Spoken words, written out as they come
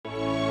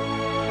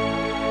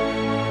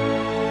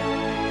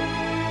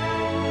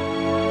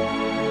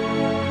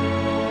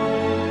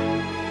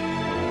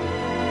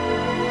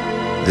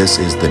This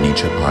is the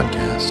Nietzsche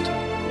Podcast.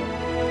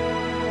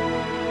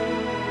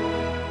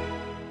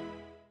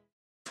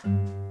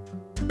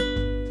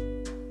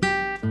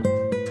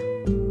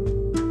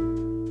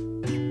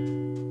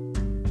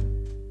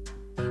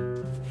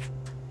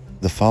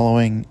 The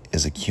following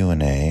is a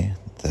Q&A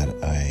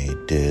that I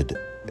did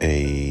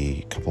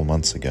a couple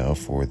months ago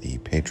for the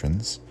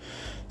patrons.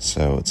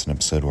 So it's an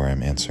episode where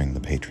I'm answering the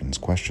patrons'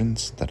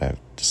 questions that I've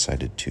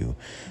decided to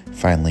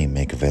finally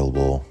make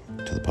available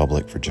to the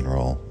public for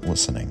general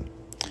listening.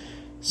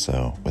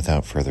 So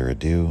without further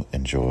ado,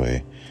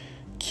 enjoy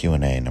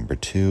Q&A number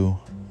 2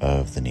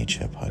 of the Nietzsche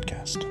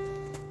Podcast.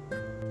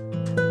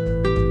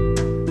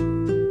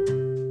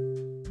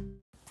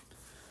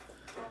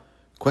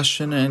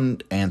 Question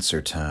and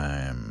answer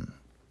time.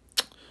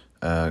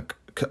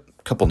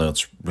 Couple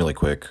notes really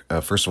quick.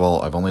 First of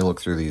all, I've only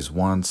looked through these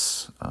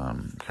once,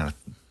 kind of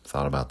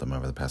thought about them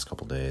over the past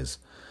couple days,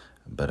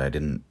 but I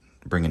didn't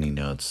bring any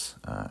notes.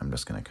 I'm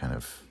just going to kind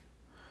of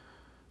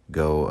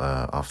go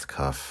off the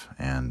cuff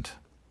and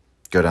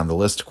go down the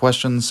list of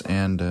questions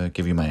and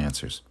give you my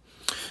answers.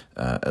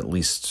 At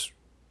least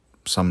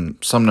some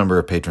number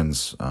of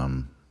patrons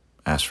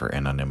asked for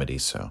anonymity,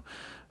 so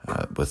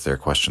with their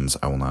questions,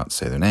 I will not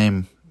say their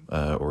name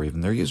or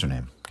even their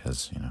username,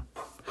 because,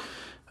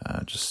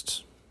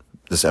 just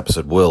this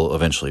episode will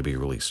eventually be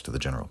released to the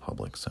general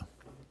public, so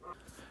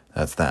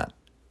that's that.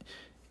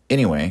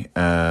 Anyway,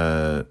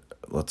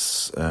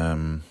 let's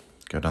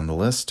go down the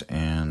list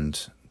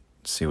and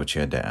see what you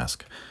had to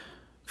ask.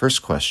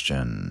 First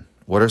question: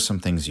 what are some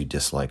things you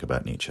dislike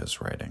about Nietzsche's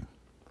writing?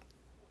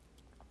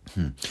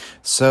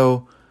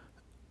 So,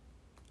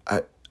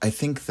 I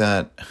think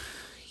that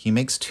he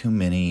makes too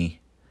many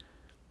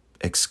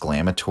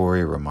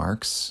exclamatory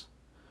remarks.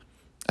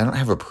 I don't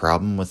have a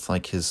problem with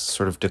like his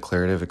sort of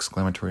declarative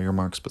exclamatory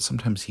remarks, but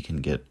sometimes he can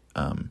get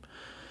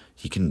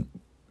he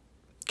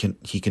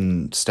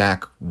can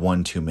stack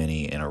one too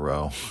many in a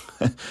row.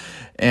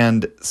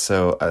 And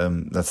so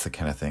that's the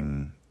kind of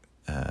thing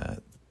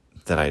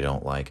that I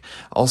don't like.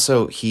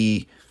 Also,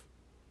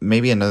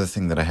 maybe another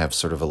thing that I have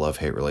sort of a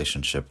love-hate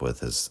relationship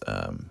with is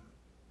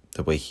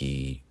the way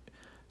he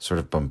sort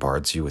of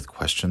bombards you with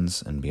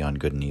questions in Beyond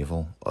Good and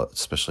Evil,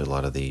 especially a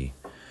lot of the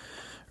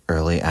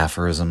early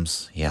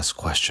aphorisms. He asks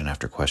question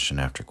after question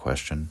after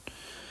question,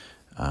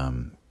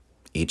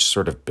 each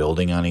sort of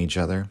building on each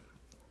other,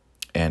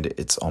 and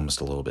it's almost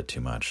a little bit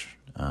too much.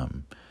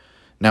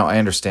 Now, I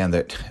understand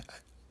that,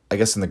 I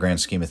guess in the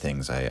grand scheme of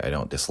things, I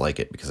don't dislike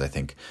it, because I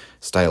think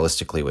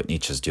stylistically what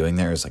Nietzsche's doing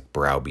there is like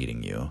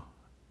browbeating you,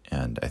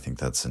 and I think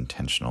that's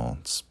intentional.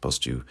 It's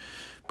supposed to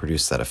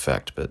produce that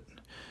effect, but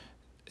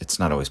it's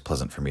not always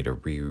pleasant for me to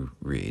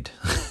reread.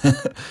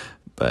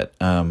 But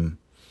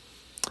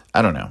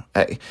I don't know.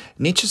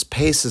 Nietzsche's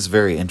pace is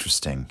very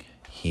interesting.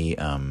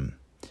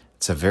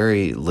 It's a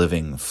very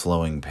living,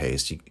 flowing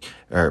pace. You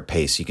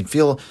can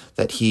feel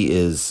that he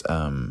is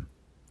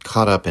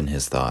caught up in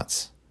his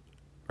thoughts,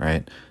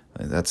 right?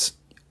 That's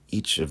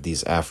each of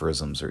these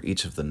aphorisms, or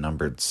each of the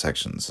numbered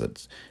sections.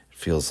 It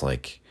feels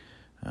like,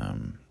 I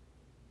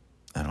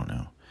don't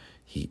know.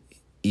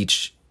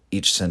 Each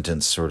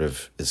sentence sort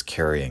of is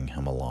carrying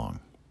him along,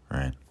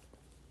 right?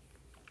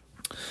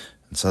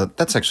 And so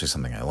that's actually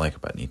something I like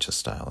about Nietzsche's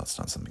style. That's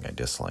not something I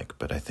dislike,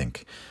 but I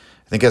think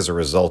as a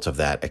result of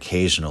that,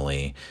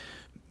 occasionally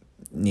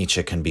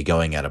Nietzsche can be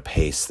going at a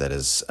pace that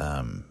is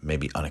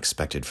maybe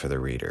unexpected for the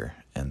reader,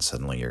 and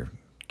suddenly you're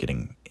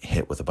getting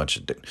hit with a bunch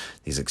of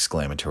these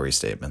exclamatory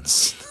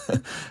statements.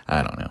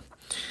 I don't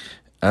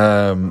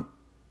know.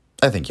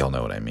 I think y'all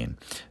know what I mean.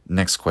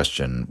 Next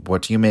question: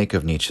 what do you make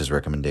of Nietzsche's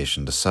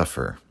recommendation to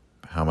suffer?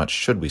 How much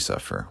should we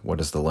suffer? What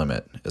is the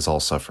limit? Is all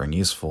suffering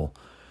useful?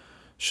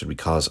 Should we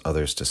cause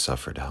others to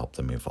suffer to help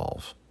them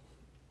evolve?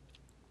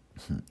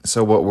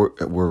 So what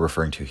we're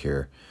referring to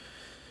here,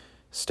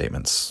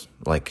 statements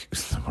like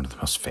one of the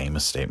most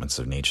famous statements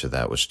of Nietzsche,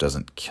 that which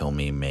doesn't kill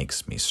me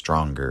makes me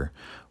stronger,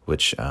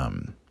 which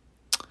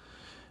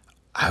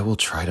I will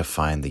try to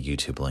find the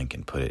YouTube link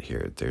and put it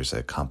here. There's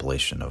a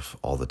compilation of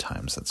all the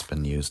times that's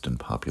been used in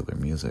popular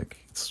music.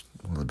 It's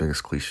one of the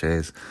biggest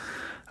cliches.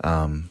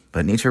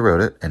 But Nietzsche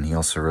wrote it, and he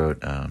also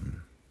wrote,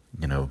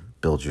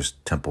 build your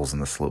temples in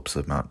the slopes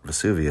of Mount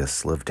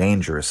Vesuvius, live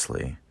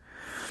dangerously.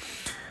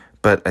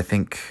 But I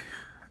think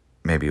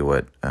maybe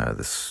what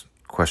this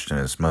question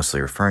is mostly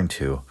referring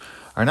to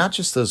are not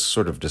just those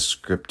sort of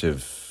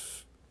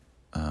descriptive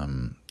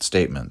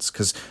statements,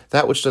 because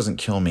that which doesn't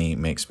kill me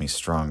makes me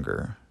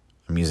stronger.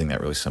 I'm using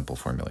that really simple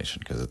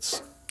formulation because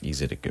it's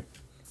easy to get.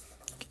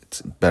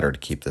 It's better to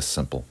keep this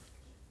simple.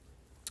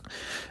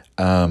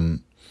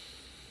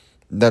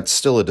 That's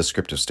still a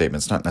descriptive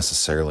statement. It's not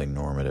necessarily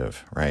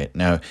normative, right?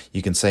 Now,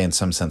 you can say in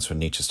some sense when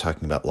Nietzsche's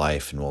talking about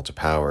life and will to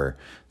power,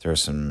 there are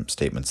some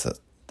statements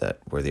that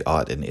where the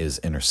ought and is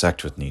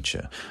intersect with Nietzsche.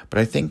 But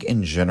I think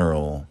in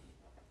general,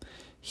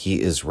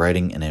 he is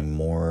writing in a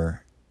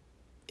more,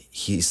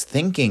 he's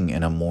thinking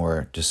in a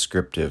more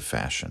descriptive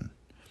fashion.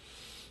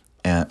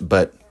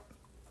 But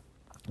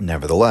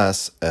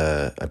nevertheless,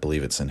 I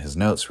believe it's in his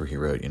notes where he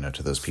wrote,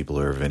 to those people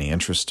who are of any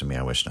interest to me,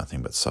 I wish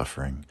nothing but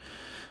suffering.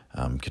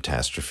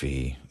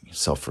 catastrophe,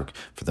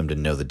 for them to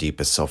know the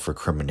deepest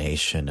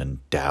self-recrimination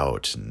and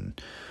doubt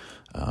and,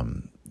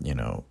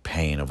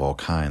 pain of all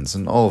kinds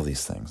and all of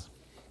these things.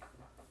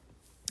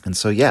 And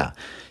so, yeah,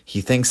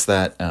 he thinks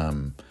that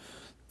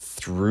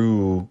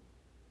through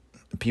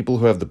people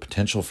who have the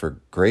potential for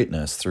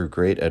greatness, through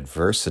great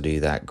adversity,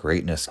 that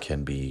greatness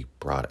can be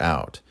brought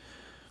out.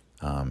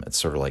 It's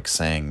sort of like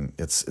saying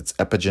it's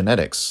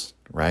epigenetics,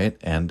 right?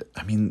 And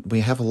I mean, we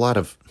have a lot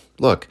of,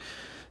 look,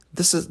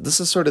 this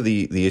is sort of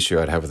the issue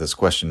I'd have with this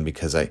question,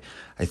 because I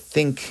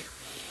think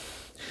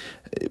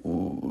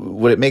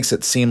what it makes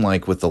it seem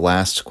like with the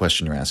last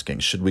question you're asking,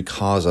 should we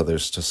cause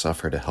others to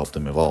suffer to help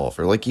them evolve?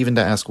 Or like even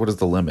to ask, what is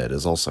the limit?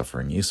 Is all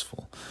suffering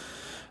useful?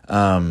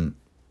 I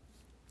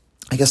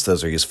guess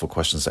those are useful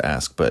questions to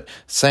ask, but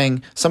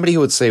saying somebody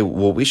who would say,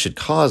 well, we should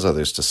cause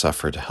others to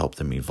suffer to help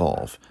them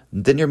evolve,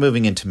 then you're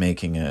moving into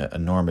making a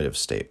normative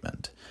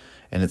statement.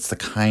 And it's the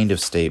kind of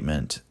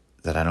statement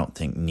that I don't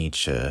think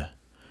Nietzsche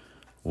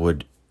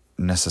would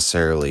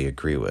necessarily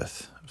agree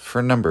with for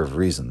a number of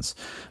reasons.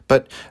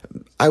 But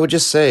I would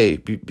just say,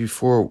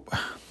 before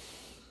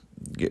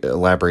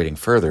elaborating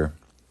further,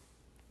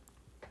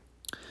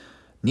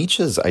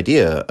 Nietzsche's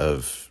idea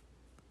of,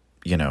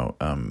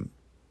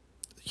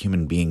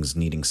 human beings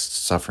needing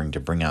suffering to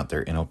bring out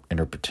their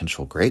inner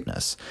potential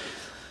greatness,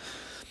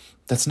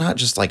 that's not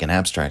just like an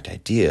abstract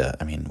idea.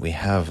 I mean, we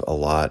have a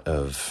lot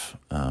of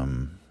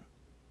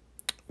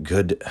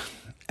good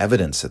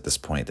evidence at this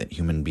point that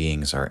human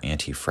beings are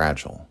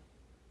anti-fragile,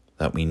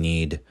 that we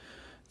need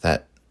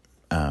that,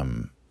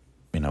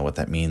 what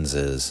that means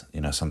is,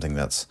 something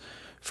that's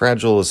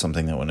fragile is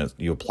something that when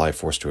you apply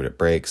force to it, it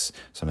breaks.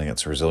 Something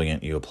that's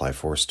resilient, you apply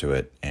force to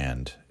it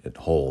and it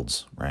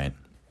holds, right?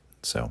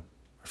 So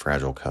a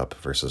fragile cup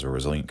versus a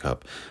resilient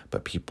cup.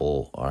 But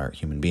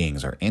human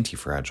beings are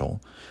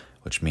anti-fragile,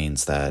 which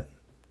means that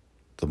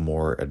the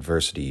more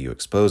adversity you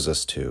expose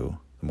us to,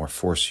 the more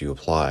force you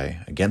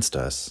apply against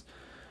us,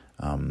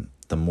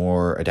 the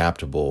more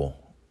adaptable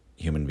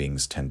human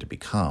beings tend to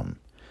become.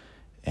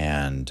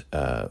 And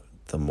the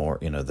more,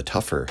 the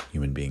tougher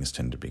human beings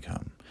tend to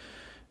become.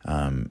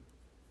 I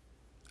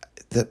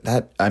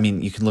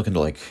mean, you can look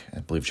into, I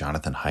believe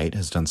Jonathan Haidt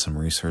has done some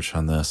research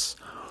on this.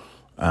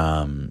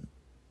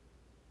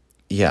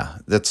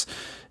 That's,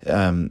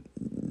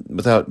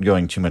 without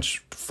going too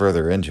much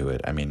further into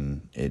it, I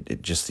mean,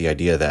 it just the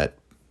idea that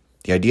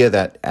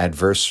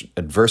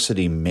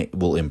adversity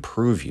will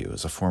improve you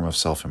as a form of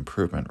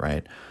self-improvement,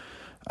 right?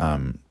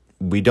 I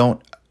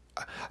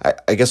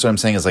guess what I'm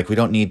saying is, we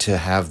don't need to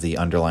have the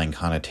underlying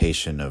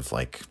connotation of,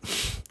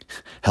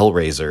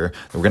 Hellraiser.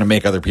 We're going to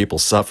make other people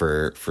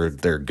suffer for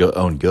their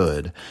own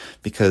good,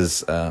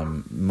 because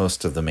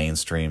most of the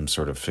mainstream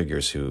sort of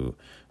figures who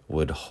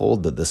would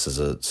hold that this is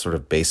a sort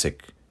of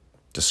basic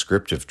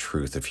descriptive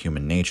truth of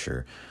human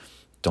nature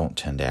don't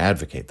tend to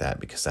advocate that,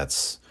 because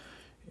that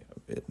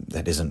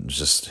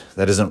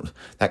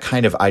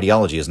kind of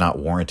ideology is not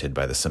warranted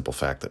by the simple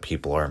fact that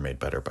people are made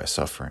better by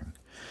suffering.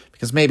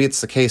 Because maybe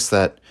it's the case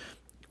that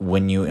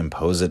when you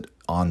impose it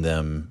on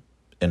them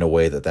in a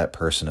way that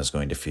person is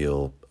going to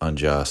feel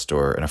unjust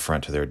or an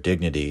affront to their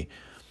dignity,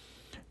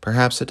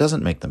 perhaps it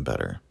doesn't make them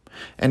better.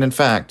 And in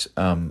fact,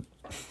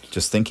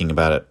 just thinking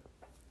about it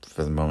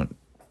for the moment,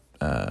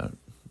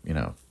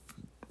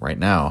 right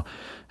now,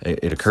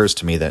 it occurs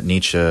to me that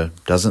Nietzsche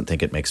doesn't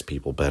think it makes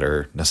people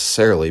better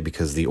necessarily,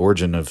 because the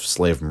origin of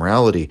slave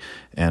morality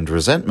and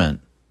resentment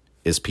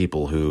is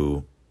people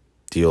who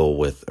deal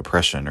with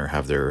oppression or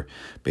have their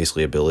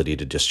basically ability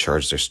to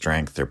discharge their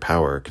strength, their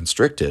power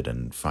constricted,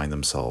 and find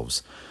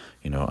themselves,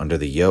 under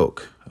the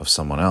yoke of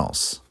someone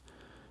else.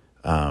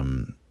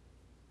 And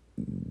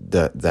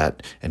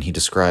he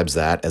describes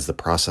that as the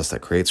process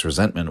that creates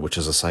resentment, which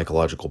is a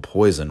psychological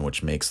poison,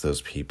 which makes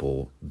those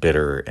people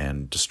bitter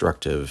and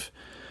destructive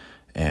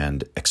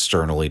and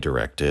externally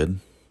directed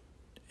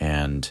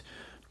and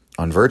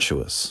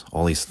unvirtuous.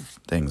 All these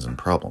things and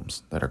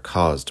problems that are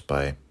caused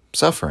by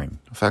suffering,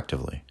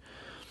 effectively.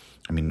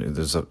 I mean,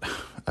 there's a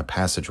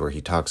passage where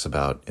he talks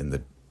about, in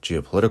the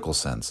geopolitical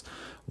sense,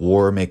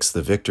 war makes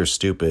the victor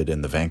stupid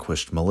and the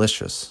vanquished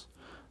malicious.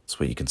 That's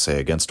what you can say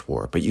against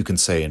war. But you can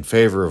say in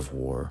favor of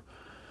war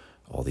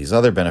all these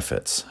other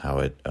benefits, how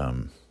it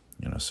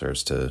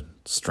serves to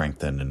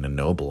strengthen and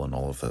ennoble and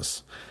all of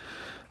this.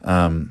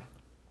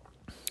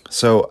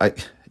 So I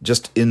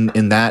just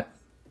in that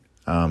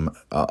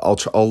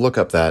I'll look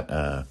up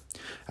that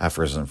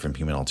aphorism from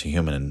Human All Too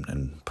Human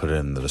and put it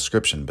in the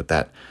description. But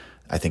that,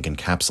 I think,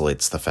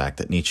 encapsulates the fact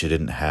that Nietzsche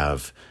didn't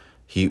have.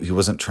 He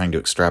wasn't trying to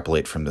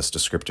extrapolate from this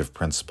descriptive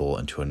principle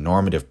into a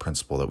normative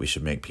principle that we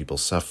should make people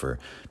suffer,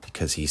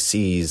 because he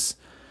sees,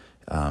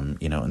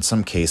 in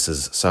some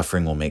cases,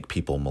 suffering will make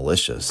people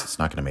malicious. It's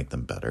not going to make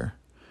them better.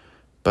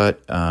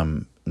 But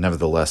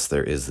nevertheless,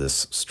 there is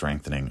this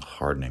strengthening,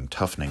 hardening,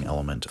 toughening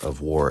element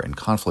of war and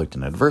conflict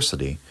and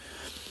adversity.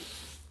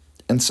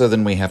 And so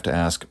then we have to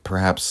ask,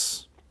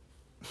 perhaps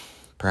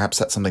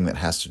that's something that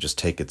has to just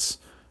take its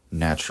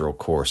natural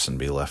course and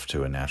be left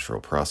to a natural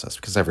process,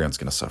 because everyone's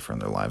going to suffer in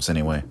their lives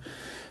anyway.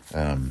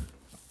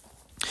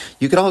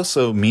 You could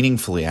also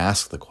meaningfully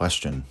ask the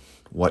question,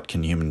 what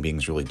can human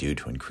beings really do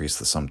to increase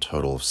the sum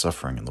total of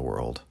suffering in the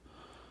world?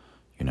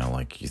 You know,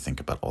 like you think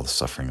about all the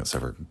suffering that's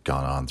ever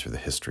gone on through the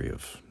history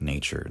of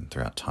nature and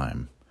throughout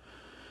time.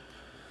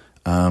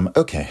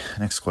 Okay,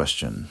 next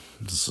question.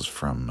 This is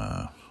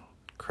from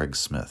Craig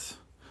Smith.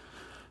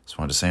 Just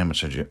wanted to say how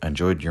much I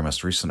enjoyed your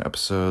most recent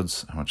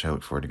episodes, how much I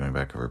look forward to going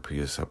back over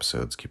previous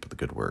episodes. Keep up the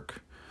good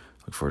work.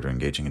 Look forward to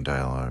engaging in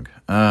dialogue.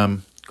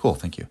 Cool,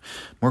 thank you.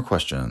 More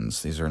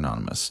questions. These are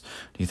anonymous.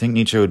 Do you think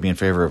Nietzsche would be in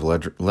favor of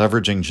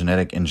leveraging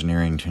genetic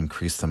engineering to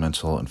increase the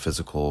mental and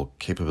physical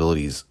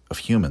capabilities of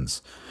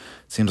humans?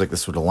 It seems like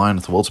this would align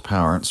with the will to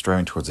power and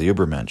striving towards the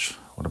Übermensch.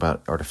 What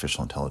about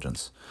artificial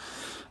intelligence?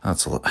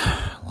 That's a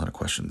lot of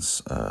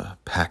questions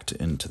packed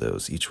into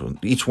those. Each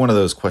one of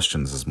those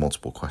questions is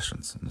multiple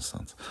questions in a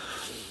sense.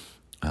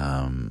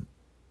 I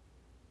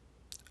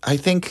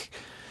think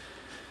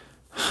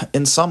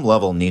in some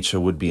level Nietzsche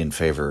would be in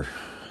favor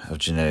of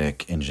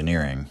genetic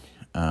engineering,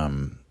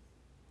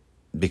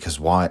 because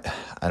why?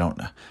 I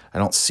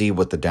don't see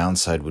what the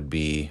downside would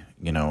be.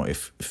 You know,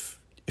 if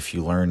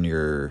you learn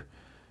your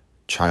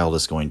child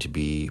is going to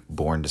be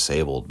born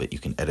disabled, but you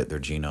can edit their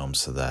genome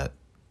so that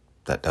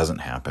doesn't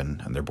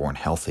happen and they're born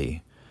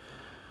healthy,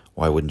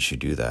 why wouldn't you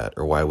do that?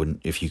 Or why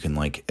wouldn't, if you can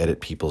like edit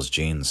people's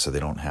genes so they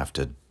don't have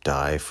to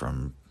die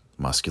from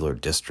muscular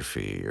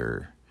dystrophy,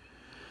 or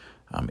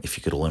if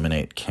you could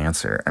eliminate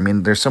cancer. I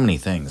mean, there's so many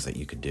things that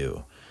you could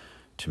do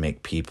to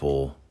make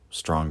people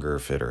stronger,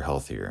 fitter,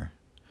 healthier.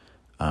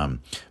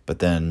 But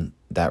then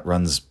that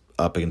runs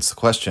up against the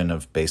question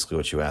of basically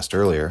what you asked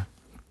earlier,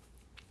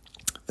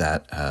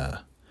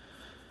 that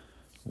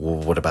well,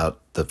 what about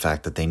the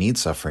fact that they need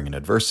suffering and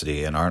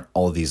adversity, and aren't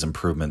all of these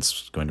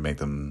improvements going to make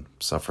them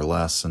suffer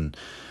less? And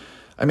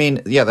I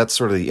mean, yeah, that's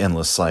sort of the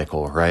endless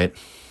cycle, right?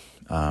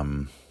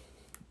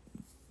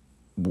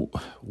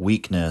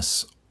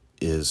 Weakness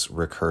is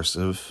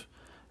recursive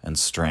and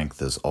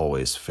strength is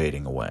always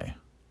fading away.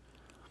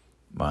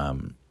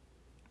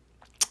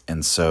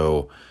 And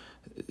so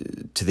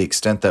to the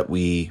extent that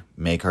we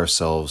make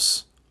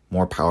ourselves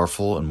more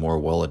powerful and more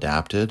well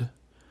adapted,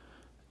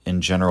 in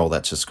general,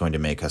 that's just going to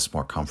make us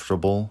more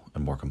comfortable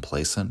and more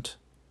complacent.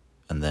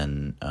 And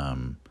then,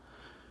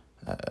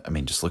 I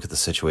mean, just look at the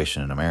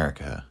situation in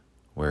America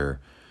where,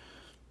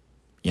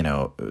 you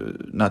know,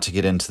 not to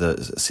get into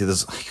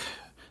this, like,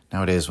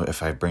 nowadays,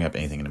 if I bring up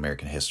anything in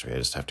American history, I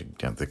just have to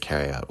get the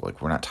caveat.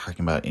 Like, we're not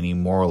talking about any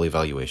moral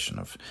evaluation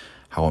of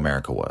how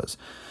America was.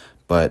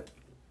 But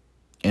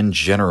in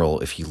general,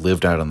 if you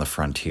lived out on the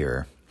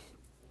frontier,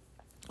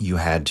 you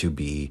had to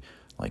be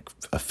like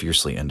a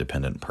fiercely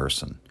independent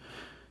person.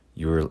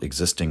 You were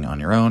existing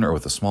on your own or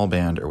with a small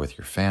band or with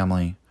your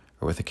family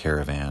or with a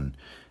caravan,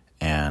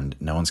 and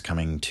no one's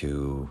coming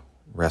to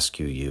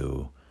rescue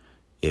you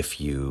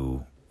if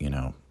you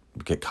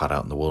get caught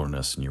out in the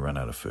wilderness and you run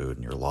out of food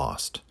and you're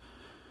lost.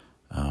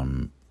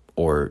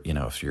 Or, you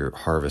know, if your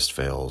harvest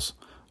fails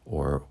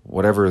or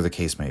whatever the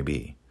case may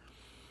be.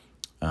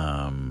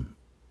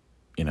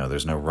 You know,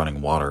 there's no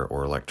running water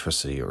or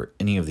electricity or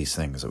any of these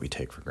things that we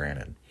take for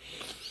granted.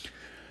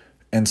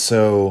 And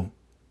so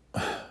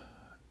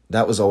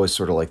that was always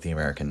sort of like the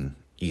American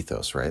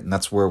ethos, right? And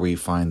that's where we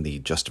find the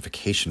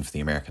justification for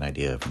the American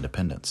idea of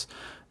independence.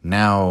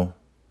 Now,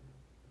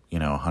 you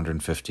know,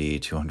 150,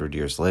 200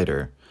 years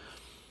later,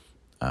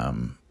 I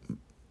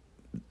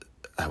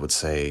would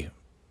say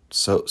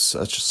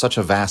such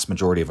a vast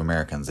majority of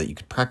Americans that you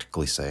could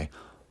practically say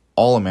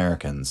all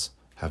Americans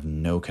have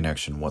no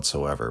connection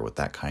whatsoever with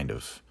that kind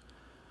of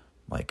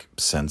like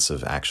sense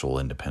of actual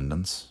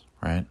independence,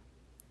 right?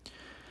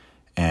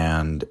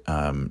 And,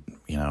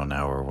 you know,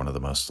 now we're one of the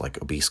most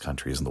like obese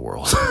countries in the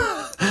world,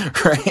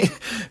 right?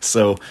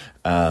 So,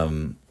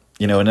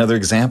 you know, another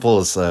example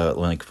is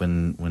like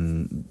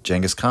when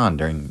Genghis Khan,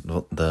 during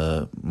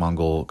the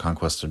Mongol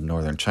conquest of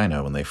northern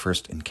China, when they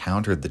first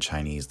encountered the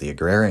Chinese, the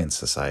agrarian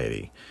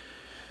society,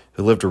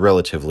 who lived a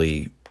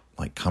relatively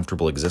like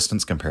comfortable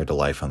existence compared to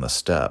life on the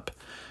steppe,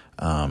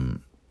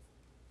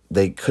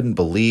 they couldn't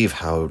believe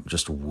how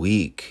just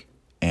weak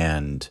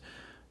and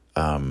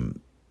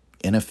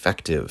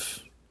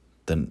ineffective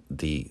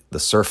the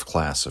serf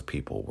class of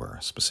people were,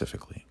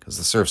 specifically. Because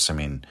the serfs, I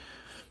mean,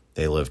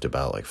 they lived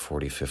about like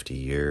 40, 50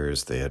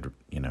 years. They had,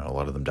 you know, a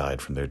lot of them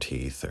died from their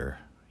teeth or,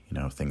 you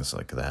know, things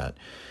like that.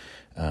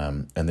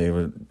 And they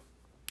were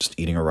just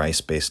eating a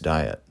rice-based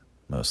diet,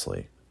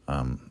 mostly.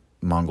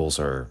 Mongols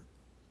are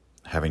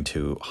having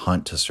to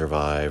hunt to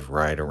survive,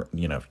 ride,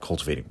 you know,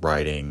 cultivating,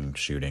 riding,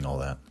 shooting, all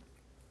that.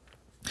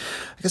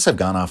 I guess I've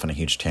gone off on a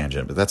huge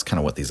tangent, but that's kind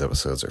of what these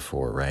episodes are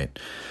for, right?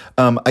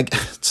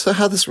 So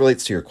how this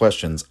relates to your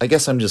questions, I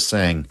guess I'm just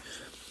saying,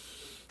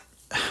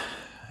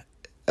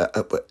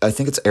 I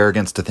think it's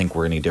arrogance to think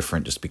we're any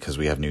different just because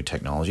we have new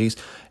technologies.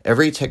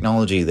 Every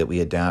technology that we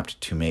adapt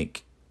to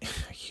make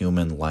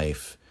human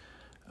life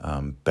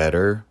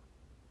better,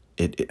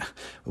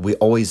 we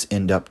always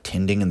end up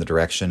tending in the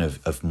direction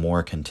of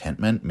more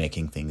contentment,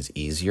 making things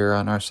easier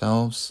on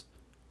ourselves,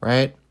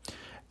 right?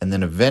 And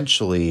then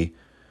eventually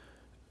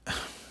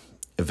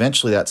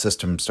eventually that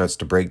system starts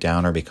to break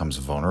down or becomes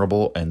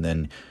vulnerable. And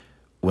then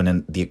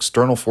when the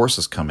external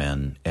forces come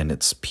in, and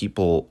it's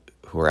people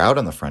who are out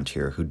on the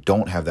frontier who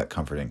don't have that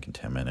comfort and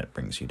contentment, it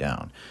brings you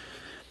down.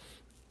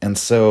 And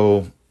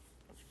so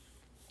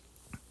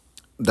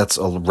that's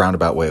a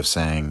roundabout way of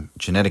saying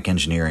genetic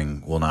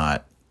engineering will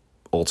not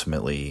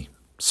ultimately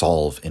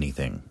solve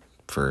anything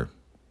for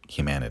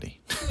humanity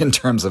in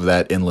terms of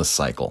that endless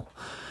cycle.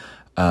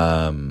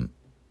 And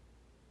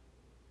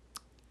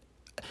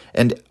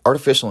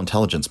artificial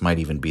intelligence might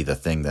even be the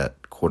thing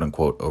that, quote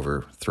unquote,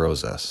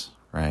 overthrows us,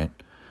 right?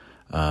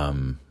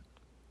 And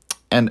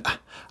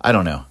I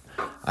don't know.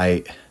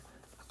 I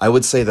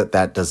would say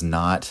that does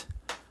not.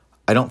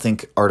 I don't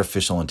think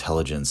artificial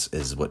intelligence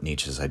is what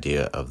Nietzsche's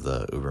idea of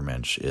the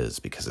Übermensch is,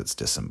 because it's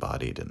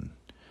disembodied and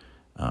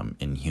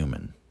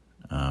inhuman.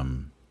 I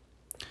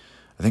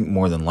think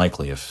more than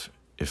likely, if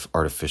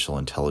artificial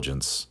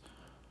intelligence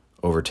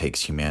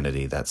overtakes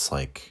humanity, that's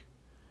like,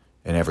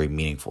 in every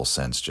meaningful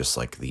sense, just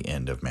like the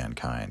end of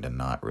mankind, and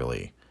not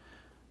really.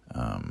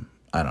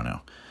 I don't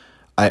know.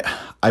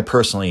 I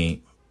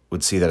personally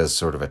would see that as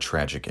sort of a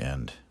tragic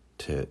end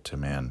to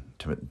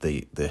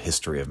the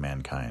history of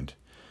mankind.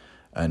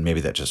 And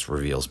maybe that just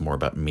reveals more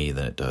about me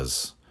than it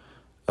does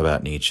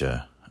about Nietzsche.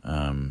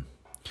 And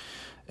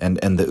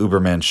the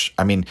Übermensch,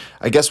 I mean,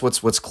 I guess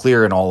what's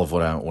clear in all of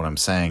what I'm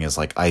saying is,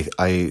 like,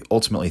 I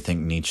ultimately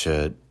think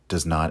Nietzsche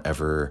does not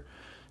ever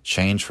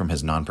change from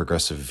his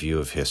non-progressive view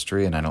of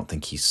history, and I don't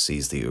think he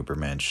sees the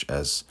Übermensch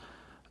as,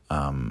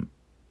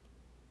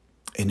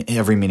 in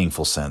every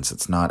meaningful sense,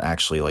 it's not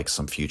actually like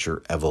some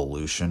future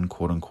evolution,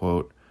 quote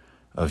unquote,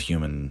 of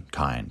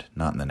humankind,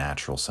 not in the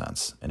natural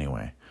sense,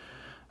 anyway.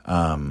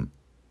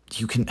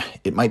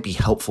 It might be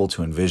helpful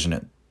to envision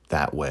it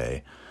that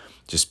way,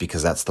 just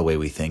because that's the way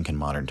we think in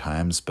modern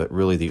times. But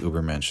really, the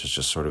Übermensch is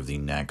just sort of the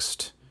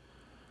next.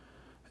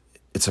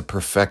 It's a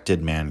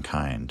perfected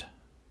mankind,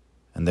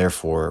 and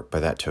therefore,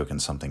 by that token,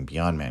 something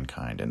beyond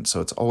mankind. And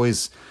so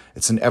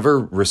it's an ever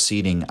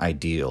receding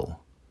ideal.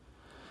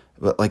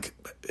 But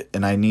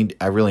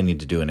I really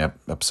need to do an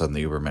episode on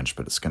the Übermensch,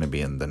 but it's going to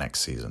be in the next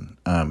season.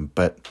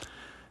 But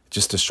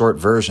just a short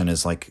version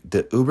is, like,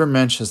 the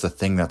Übermensch is the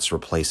thing that's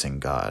replacing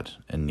God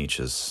in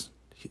Nietzsche's.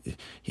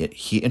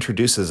 He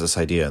introduces this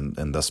idea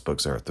in Thus Spoke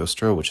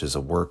Zarathustra, which is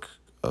a work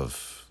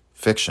of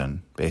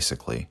fiction,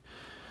 basically.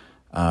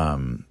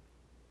 And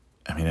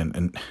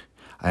I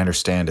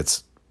understand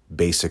it's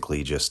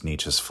basically just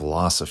Nietzsche's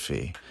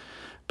philosophy,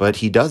 but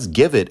he does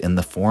give it in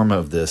the form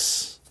of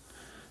this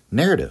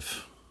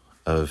narrative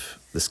of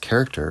this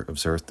character of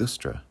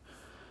Zarathustra.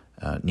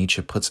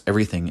 Nietzsche puts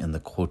everything in the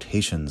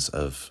quotations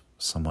of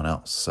someone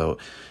else. So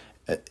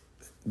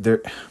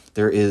there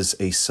is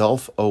a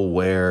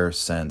self-aware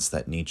sense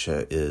that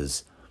Nietzsche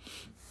is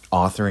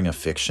authoring a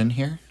fiction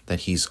here,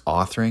 that he's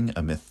authoring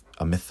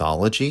a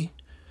mythology,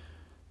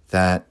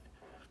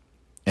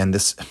 and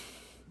this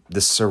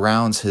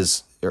surrounds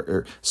his,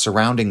 or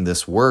surrounding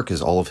this work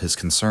is all of his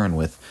concern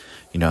with,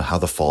 how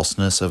the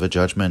falseness of a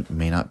judgment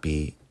may not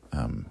be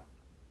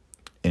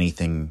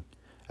anything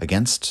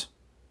against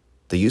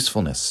the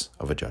usefulness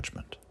of a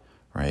judgment,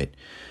 right?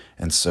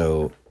 And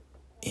so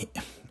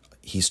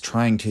he's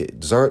trying to,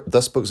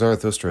 Thus Spoke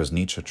Zarathustra is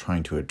Nietzsche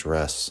trying to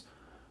address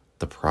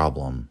the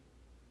problem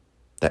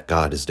that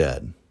God is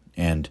dead,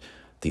 and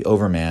the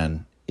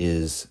Overman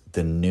is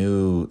the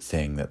new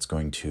thing that's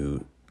going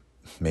to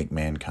make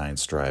mankind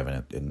strive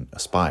and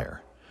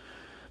aspire.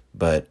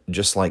 But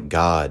just like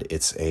God,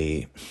 it's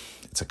a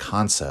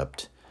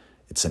concept,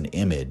 it's an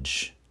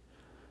image.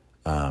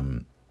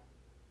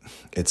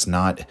 It's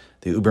not,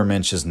 the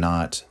Übermensch is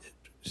not,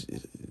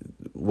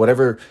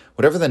 whatever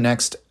the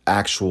next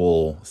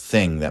actual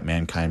thing that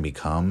mankind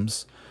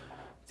becomes,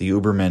 the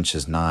Übermensch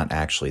is not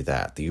actually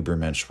that. The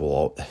Übermensch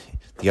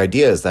the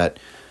idea is that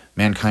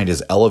mankind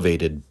is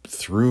elevated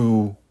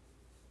through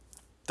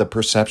the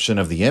perception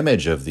of the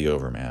image of the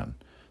Overman,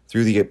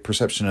 through the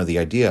perception of the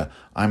idea,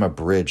 I'm a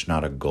bridge,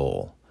 not a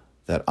goal.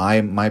 That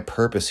my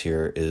purpose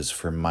here is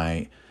for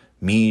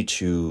me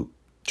to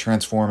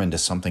transform into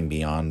something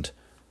beyond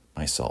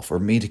myself, or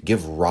me to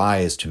give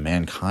rise to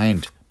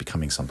mankind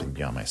becoming something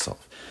beyond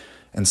myself.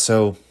 And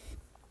so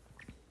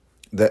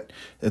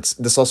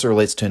this also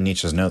relates to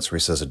Nietzsche's notes, where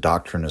he says a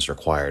doctrine is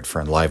required for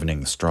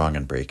enlivening the strong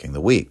and breaking the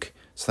weak.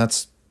 So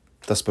that's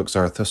Thus Spoke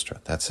Zarathustra.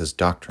 That's his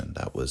doctrine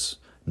that was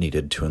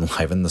needed to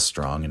enliven the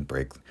strong and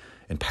break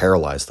and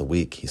paralyze the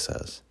weak, he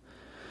says,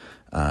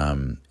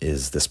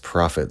 is this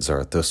prophet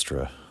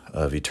Zarathustra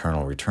of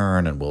eternal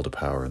return and will to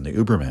power in the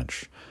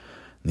Übermensch.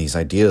 And these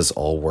ideas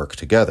all work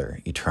together.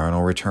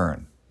 Eternal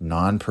return,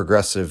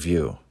 non-progressive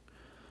view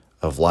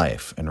of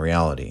life and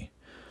reality.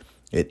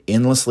 It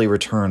endlessly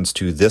returns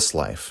to this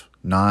life,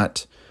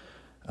 not,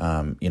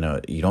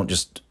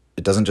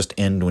 it doesn't just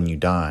end when you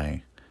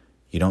die.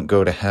 You don't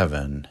go to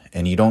heaven,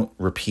 and you don't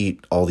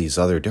repeat all these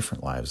other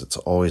different lives. It's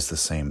always the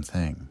same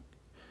thing.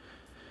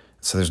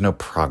 So there's no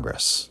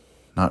progress,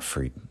 not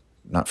for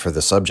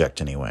the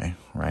subject anyway,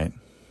 right?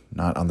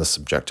 Not on the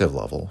subjective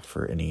level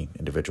for any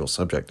individual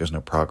subject. There's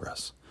no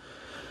progress.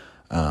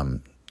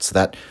 So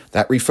that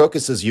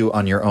refocuses you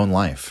on your own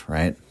life,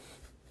 right?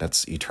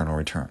 That's eternal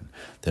return.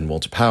 Then will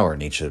to power,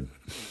 Nietzsche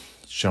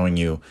showing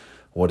you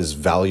what is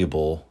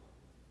valuable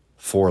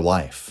for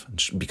life,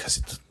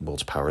 because will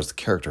to power is the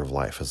character of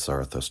life, as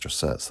Zarathustra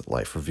says, that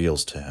life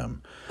reveals to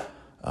him,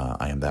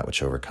 I am that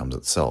which overcomes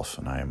itself,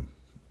 and I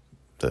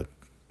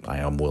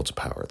am will to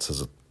power. It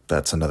says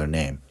that's another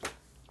name.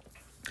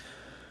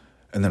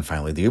 And then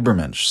finally, the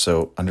Übermensch.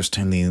 So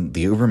understanding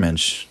the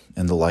Übermensch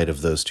in the light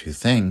of those two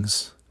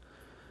things,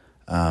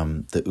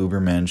 the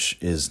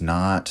Übermensch is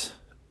not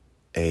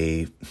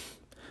a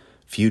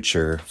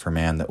future for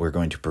man that we're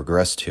going to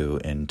progress to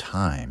in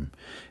time.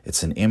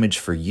 It's an image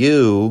for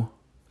you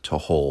to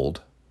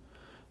hold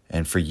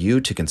and for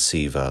you to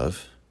conceive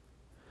of.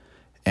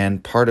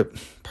 And part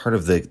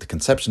of the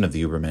conception of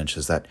the Übermensch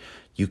is that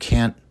you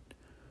can't,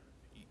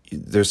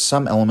 there's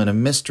some element of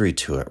mystery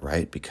to it,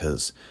 right?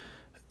 Because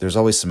there's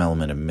always some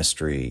element of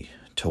mystery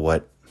to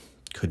what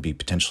could be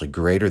potentially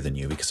greater than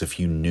you, because if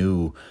you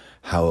knew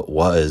how it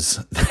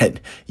was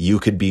that you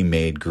could be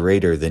made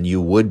greater, then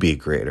you would be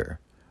greater,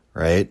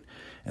 right?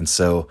 And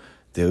so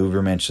the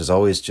Übermensch is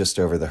always just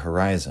over the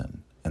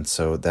horizon. And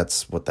so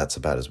that's what that's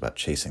about, is about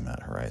chasing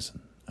that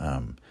horizon.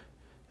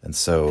 And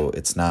so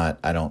it's not,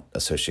 I don't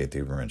associate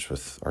the Übermensch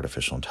with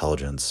artificial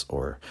intelligence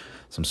or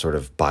some sort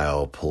of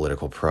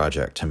biopolitical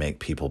project to make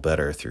people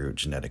better through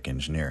genetic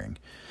engineering,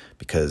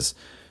 because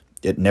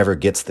it never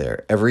gets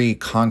there. Every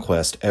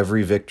conquest,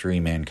 every victory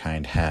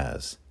mankind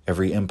has,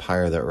 every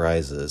empire that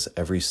rises,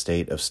 every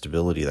state of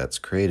stability that's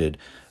created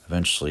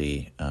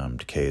eventually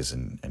decays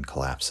and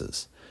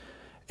collapses.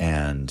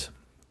 And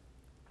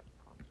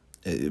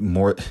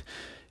the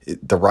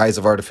rise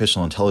of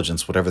artificial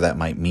intelligence, whatever that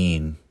might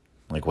mean,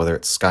 like whether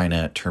it's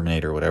Skynet,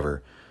 Terminator,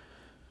 whatever,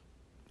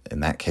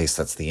 in that case,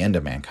 that's the end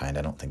of mankind.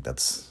 I don't think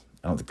that's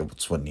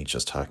what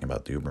Nietzsche's talking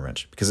about, the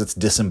Übermensch, because it's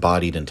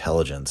disembodied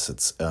intelligence.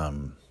 It's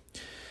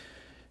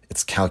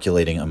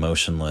calculating,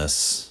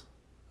 emotionless.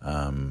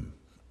 I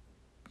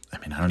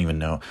don't even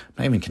know. I'm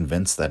not even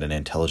convinced that an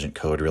intelligent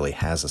code really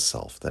has a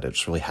self, that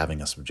it's really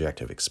having a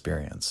subjective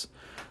experience.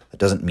 That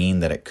doesn't mean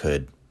that it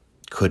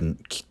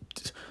couldn't,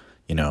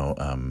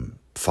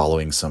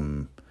 following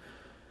some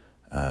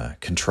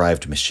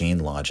contrived machine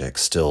logic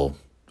still,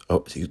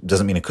 it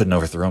doesn't mean it couldn't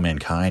overthrow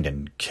mankind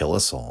and kill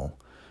us all.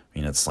 I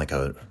mean, it's like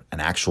an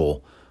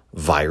actual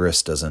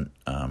virus doesn't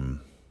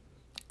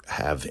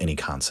have any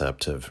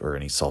concept of or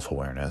any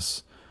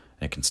self-awareness,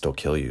 and it can still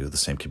kill you. The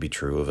same could be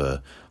true of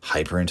a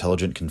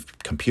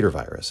hyper-intelligent computer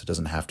virus. It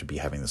doesn't have to be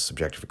having this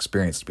subjective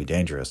experience to be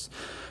dangerous.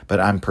 But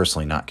I'm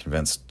personally not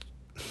convinced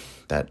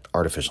that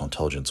artificial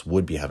intelligence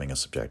would be having a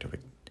subjective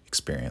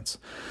experience.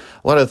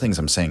 A lot of the things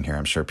I'm saying here,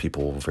 I'm sure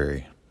people will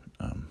very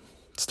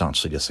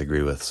staunchly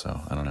disagree with,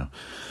 so I don't know.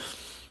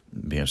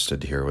 Be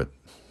interested to hear what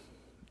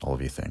all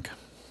of you think.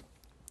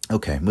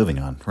 Okay, moving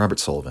on. Robert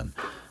Sullivan.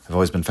 I've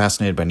always been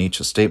fascinated by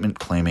Nietzsche's statement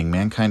claiming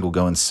mankind will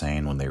go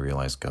insane when they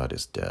realize God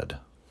is dead.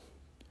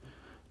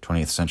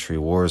 20th century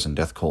wars and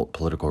death cult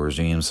political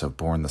regimes have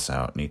borne this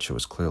out. Nietzsche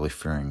was clearly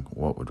fearing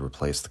what would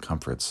replace the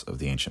comforts of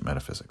the ancient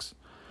metaphysics.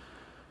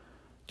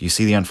 Do you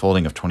see the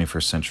unfolding of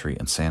 21st century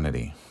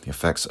insanity? The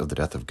effects of the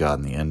death of God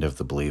and the end of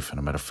the belief in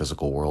a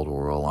metaphysical world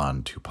will roll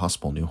on to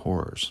possible new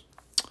horrors.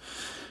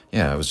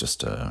 Yeah, it was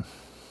just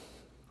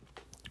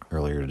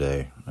earlier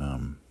today.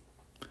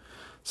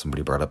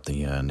 Somebody brought up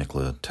the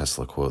Nikola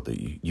Tesla quote that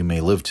you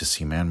may live to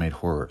see man-made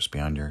horrors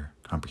beyond your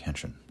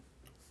comprehension.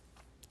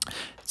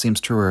 It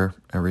seems truer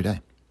every day.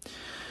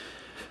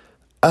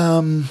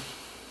 So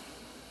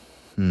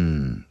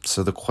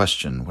the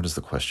question, what is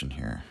the question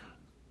here?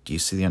 Do you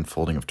see the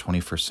unfolding of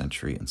 21st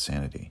century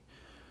insanity?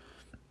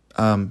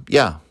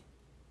 Yeah.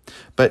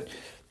 But,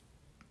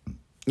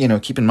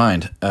 keep in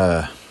mind,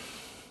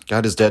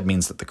 God is dead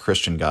means that the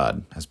Christian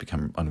God has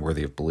become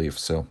unworthy of belief.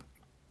 So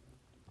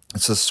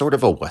it's a sort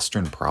of a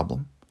Western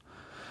problem.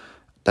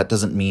 That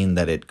doesn't mean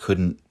that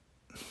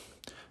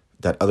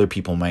that other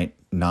people might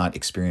not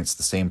experience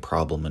the same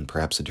problem in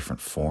perhaps a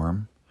different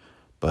form.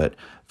 But,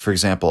 for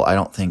example, I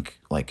don't think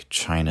like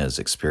China is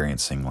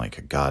experiencing like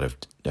a God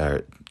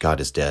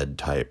is dead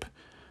type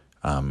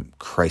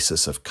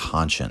crisis of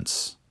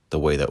conscience the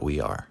way that we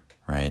are,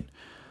 right?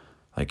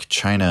 Like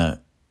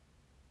China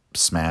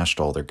smashed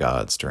all their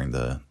gods during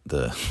the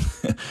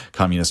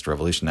communist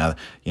revolution. Now,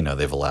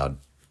 they've allowed,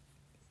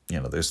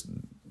 there's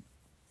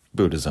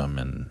Buddhism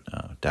and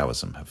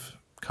Taoism have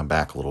come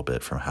back a little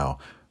bit from how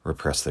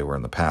repressed they were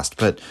in the past.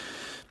 But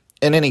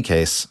in any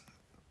case,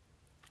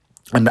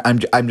 and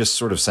I'm just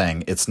sort of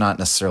saying it's not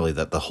necessarily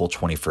that the whole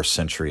 21st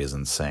century is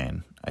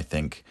insane. I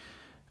think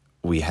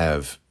we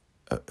have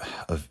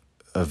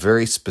a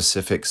very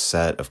specific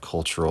set of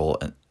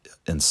cultural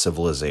and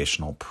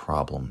civilizational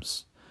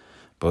problems,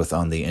 both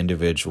on the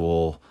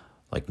individual,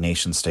 like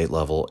nation-state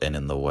level and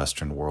in the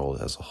Western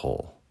world as a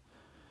whole.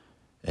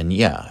 And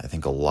yeah, I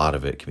think a lot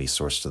of it can be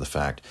sourced to the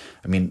fact.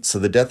 So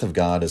the death of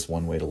God is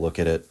one way to look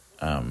at it.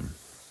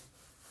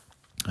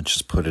 Let's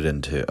just put it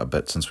into, I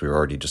bet since we were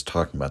already just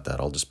talking about that,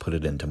 I'll just put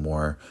it into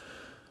more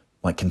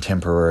like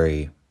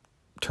contemporary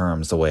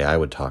terms, the way I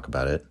would talk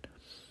about it.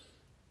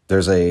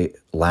 there's a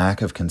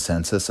lack of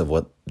consensus of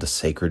what the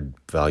sacred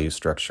value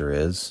structure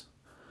is.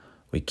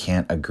 We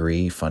can't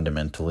agree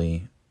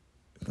fundamentally,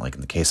 like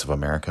in the case of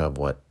America,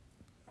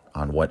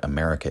 on what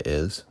America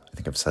is. I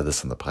think I've said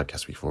this in the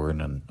podcast before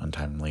in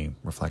Untimely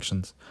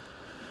Reflections.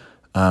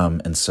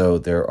 And so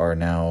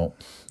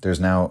there's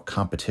now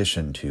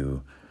competition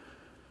to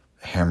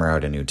hammer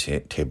out a new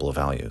table of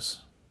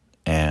values.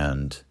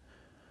 And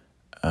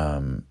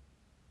that's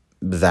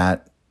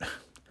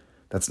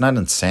not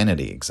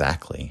insanity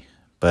exactly,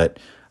 but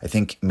I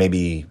think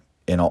maybe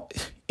in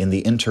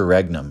the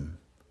interregnum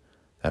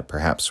that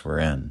perhaps we're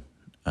in,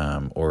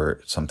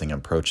 or something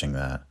approaching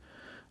that,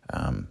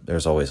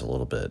 there's always a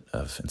little bit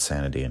of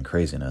insanity and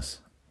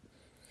craziness.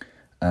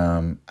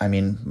 Also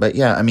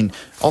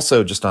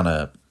just on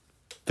a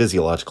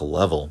physiological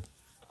level,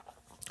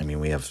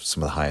 we have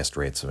some of the highest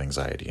rates of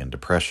anxiety and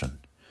depression.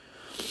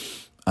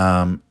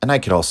 And I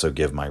could also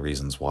give my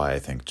reasons why I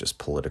think just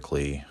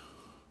politically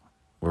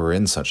we're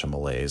in such a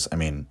malaise.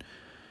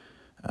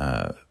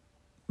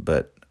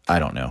 But I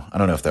don't know. I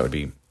don't know if that would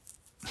be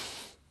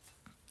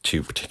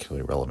too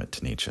particularly relevant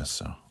to Nietzsche,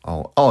 so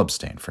I'll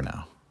abstain for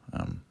now.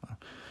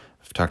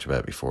 I've talked about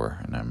it before,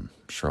 and I'm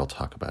sure I'll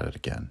talk about it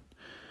again.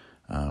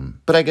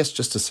 But I guess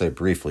just to say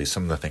briefly,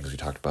 some of the things we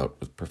talked about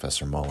with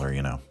Professor Muller,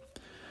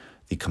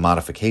 the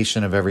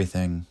commodification of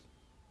everything,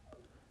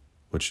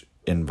 which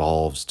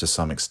involves to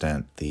some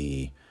extent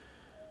the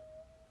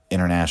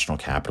international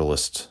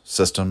capitalist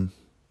system.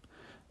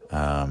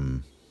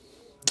 I'm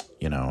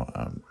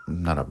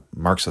not a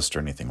Marxist or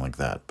anything like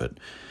that, but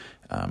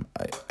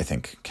I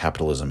think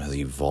capitalism has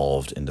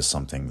evolved into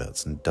something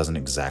that doesn't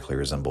exactly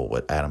resemble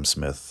what Adam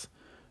Smith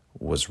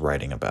was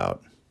writing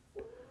about.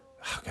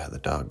 Oh God, the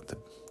dog.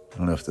 I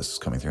don't know if this is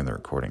coming through in the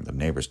recording. The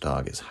neighbor's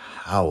dog is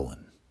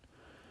howling.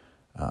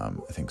 I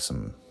think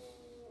some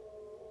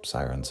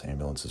sirens,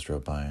 ambulances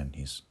drove by, and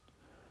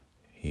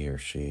he or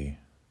she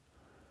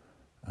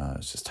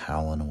is just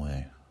howling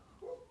away.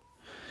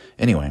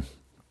 Anyway,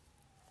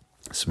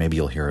 so maybe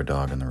you'll hear a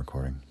dog in the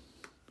recording.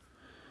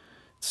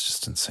 It's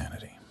just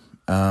insanity.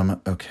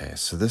 Okay,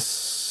 so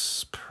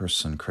this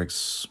person, Craig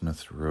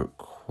Smith, wrote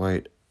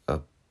quite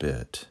a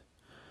bit.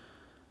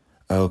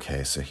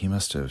 Okay, so he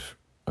must have...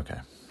 Okay.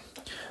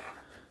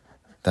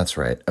 That's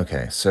right.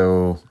 Okay,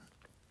 so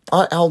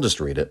I'll just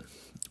read it.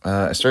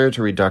 I started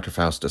to read Dr.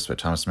 Faustus by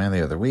Thomas Mann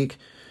the other week.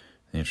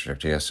 The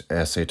introductory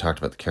essay talked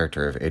about the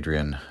character of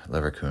Adrian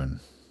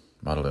Leverkuhn,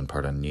 modeled in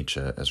part on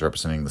Nietzsche, as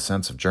representing the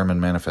sense of German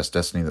manifest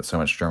destiny that so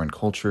much German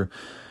culture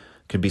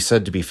could be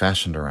said to be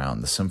fashioned around: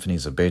 the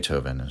symphonies of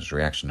Beethoven and his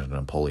reaction to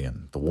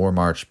Napoleon, the war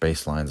march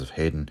bass lines of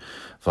Haydn,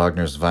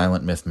 Wagner's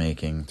violent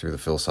myth-making through the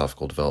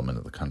philosophical development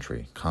of the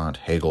country, Kant,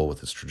 Hegel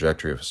with his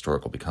trajectory of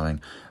historical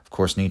becoming, of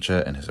course Nietzsche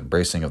and his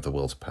embracing of the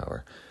will to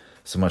power.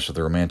 So much of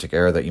the Romantic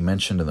era that you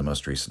mentioned in the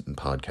most recent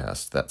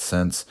podcast, that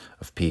sense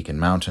of peak and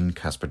mountain,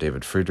 Caspar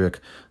David Friedrich,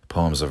 the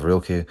poems of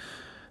Rilke,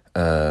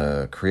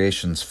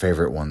 creation's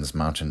favorite ones,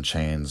 mountain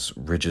chains,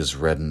 ridges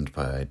reddened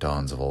by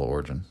dawns of all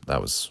origin.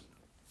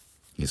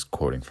 He's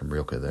quoting from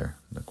Rilke there,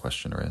 the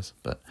questioner is.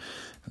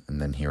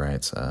 And then he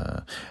writes,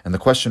 and the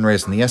question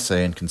raised in the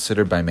essay and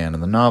considered by Mann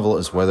in the novel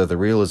is whether the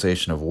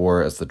realization of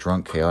war as the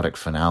drunk, chaotic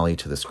finale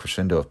to this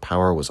crescendo of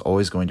power was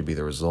always going to be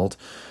the result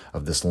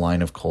of this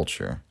line of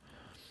culture.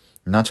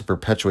 Not to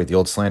perpetuate the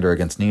old slander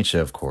against Nietzsche,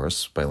 of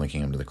course, by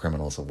linking him to the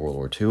criminals of World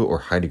War II, or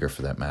Heidegger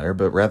for that matter,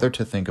 but rather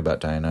to think about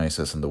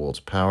Dionysus and the will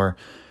to power,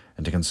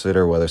 and to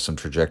consider whether some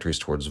trajectories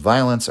towards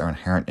violence are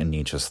inherent in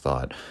Nietzsche's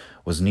thought.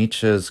 Was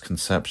Nietzsche's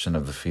conception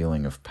of the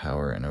feeling of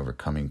power and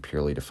overcoming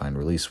purely to find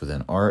release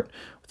within art,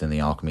 within the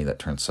alchemy that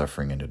turns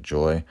suffering into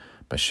joy,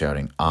 by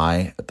shouting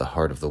 "I" at the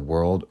heart of the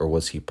world, or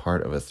was he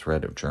part of a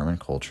thread of German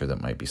culture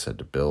that might be said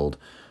to build,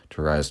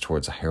 to rise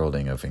towards a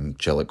heralding of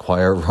angelic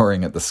choir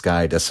roaring at the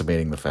sky,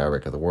 decimating the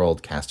fabric of the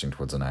world, casting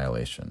towards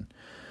annihilation?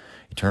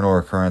 Eternal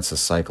recurrence, a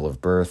cycle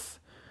of birth,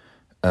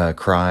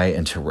 cry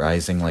into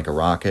rising like a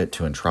rocket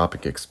to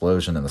entropic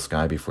explosion in the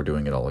sky before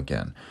doing it all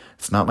again.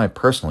 It's not my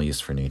personal use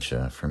for Nietzsche.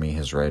 For me,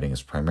 his writing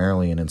is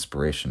primarily an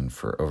inspiration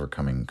for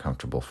overcoming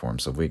comfortable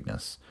forms of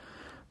weakness.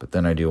 But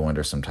then I do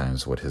wonder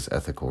sometimes what his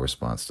ethical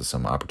response to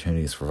some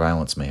opportunities for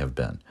violence may have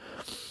been.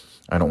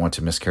 I don't want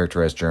to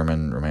mischaracterize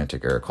German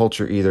Romantic era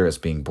culture either as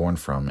being born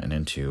from and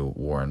into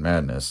war and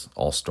madness,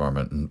 all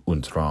storm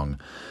und Drang,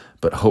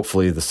 but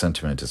hopefully the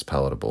sentiment is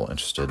palatable.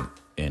 Interested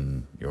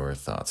in your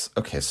thoughts.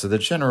 Okay, so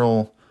that's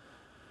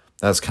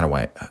kind of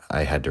why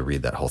I had to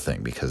read that whole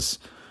thing, because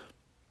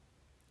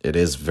it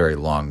is very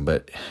long,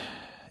 but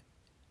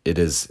I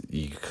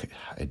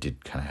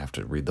did kind of have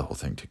to read the whole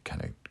thing to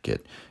kind of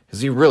get,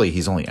 because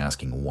he's only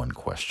asking one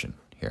question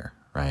here,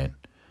 right?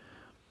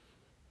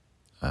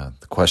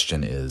 The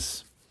question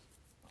is,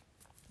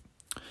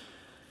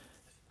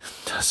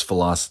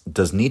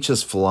 does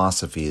Nietzsche's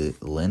philosophy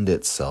lend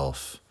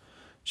itself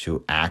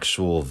to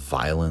actual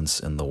violence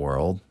in the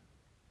world?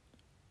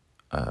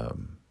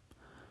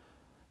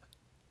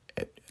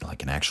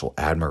 Like an actual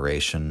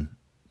admiration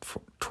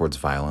towards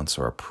violence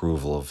or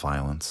approval of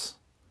violence?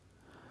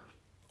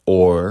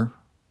 Or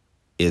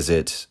is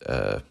it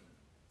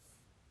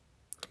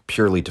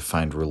purely to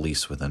find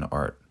release within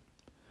art?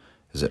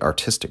 Is it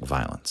artistic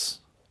violence?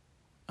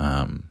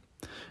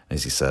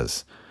 As he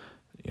says,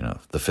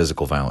 the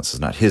physical violence is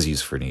not his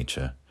use for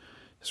Nietzsche.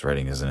 His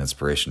writing is an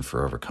inspiration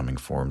for overcoming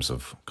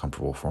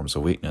comfortable forms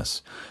of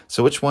weakness.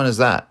 So which one is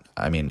that?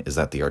 I mean, is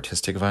that the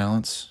artistic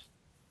violence?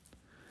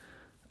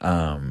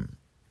 To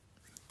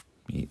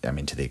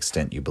the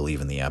extent you believe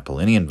in the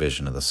Apollinian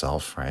vision of the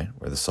self, right,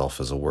 where the self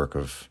is a work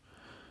of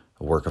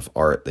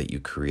art that you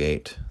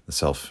create,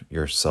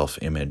 your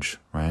self-image,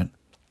 right?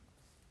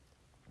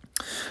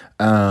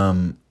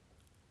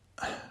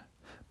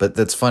 But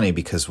that's funny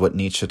because what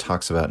Nietzsche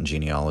talks about in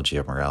Genealogy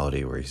of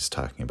Morality, where he's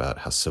talking about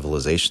how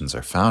civilizations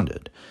are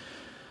founded,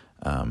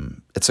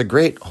 it's a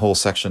great whole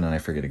section, and I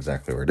forget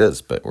exactly where it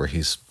is, but where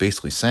he's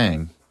basically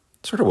saying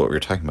sort of what we were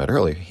talking about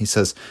earlier. He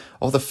says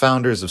all the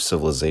founders of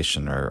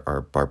civilization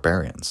are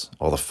barbarians,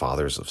 all the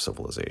fathers of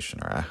civilization,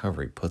 or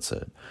however he puts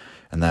it.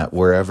 And that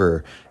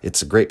wherever,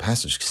 it's a great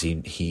passage because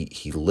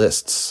he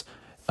lists,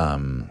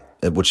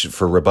 which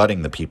for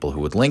rebutting the people who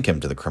would link him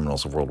to the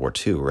criminals of World War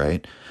II,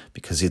 right?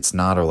 Because it's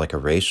not like a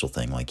racial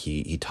thing. Like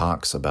he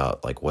talks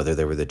about like whether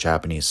they were the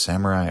Japanese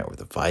samurai or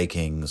the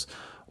Vikings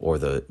or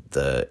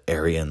the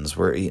Aryans,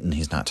 and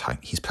he's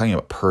talking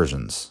about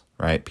Persians,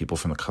 right? People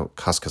from the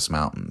Caucasus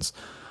Mountains,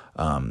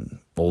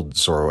 old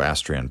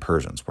Zoroastrian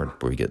Persians, where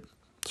we get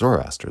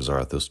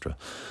Zarathustra.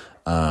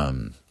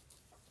 And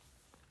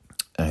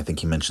I think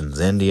he mentions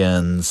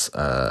Indians,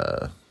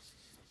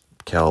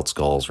 Celts,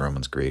 Gauls,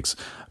 Romans, Greeks.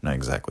 I'm not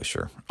exactly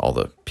sure all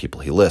the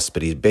people he lists,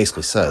 but he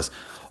basically says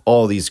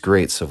all these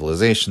great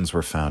civilizations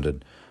were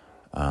founded,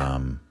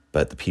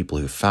 but the people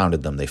who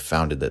founded them, they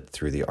founded it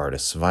through the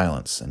artist's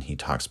violence. And he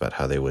talks about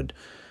how the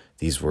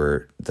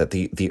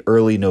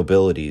early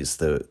nobilities,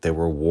 they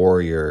were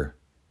warrior,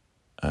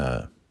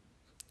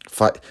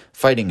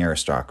 fighting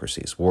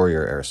aristocracies,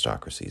 warrior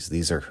aristocracies.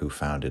 These are who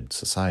founded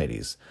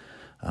societies.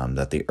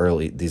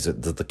 These are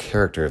the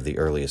character of the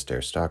earliest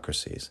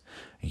aristocracies.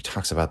 And he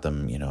talks about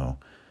them,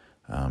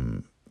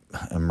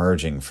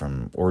 emerging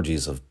from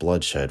orgies of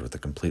bloodshed with a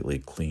completely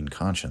clean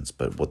conscience.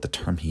 But what the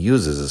term he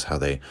uses is how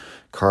they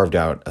carved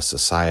out a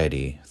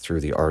society through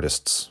the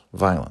artist's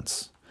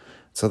violence.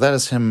 So that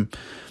is him.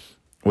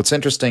 What's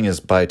interesting is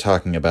by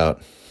talking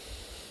about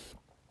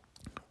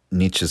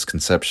Nietzsche's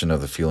conception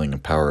of the feeling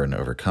of power and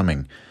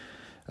overcoming,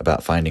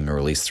 about finding a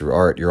release through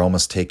art, you're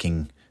almost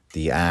taking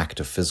the act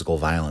of physical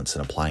violence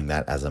and applying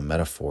that as a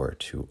metaphor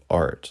to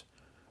art,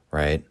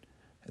 right?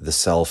 The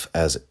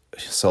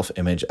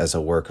self-image as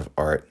a work of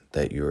art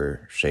that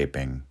you're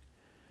shaping,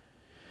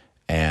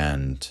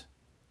 and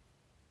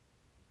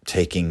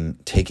taking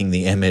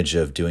the image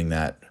of doing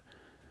that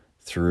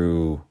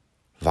through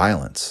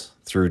violence,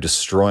 through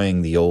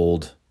destroying the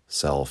old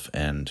self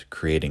and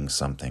creating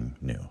something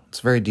new.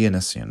 It's very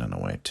Dionysian in a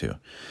way too,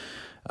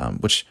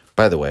 which,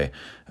 by the way,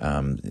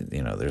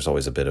 there's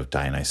always a bit of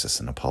Dionysus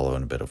and Apollo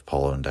and a bit of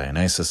Apollo and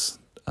Dionysus.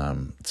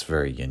 It's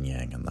very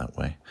yin-yang in that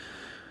way.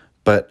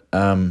 But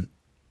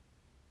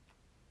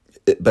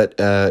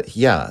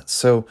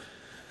so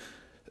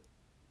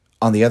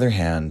on the other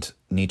hand,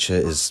 Nietzsche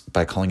is,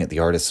 by calling it the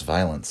artist's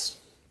violence,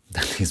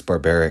 that these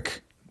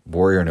barbaric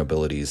warrior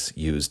nobilities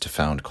used to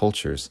found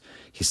cultures,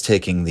 he's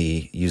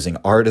using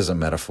art as a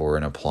metaphor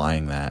and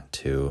applying that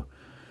to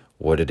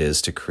what it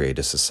is to create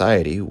a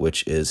society,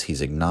 which is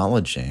he's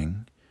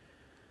acknowledging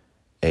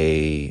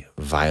a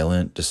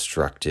violent,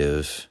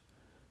 destructive,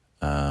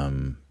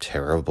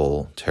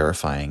 terrible,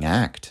 terrifying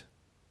act.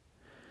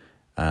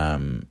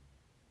 And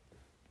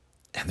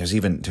there's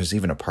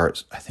even a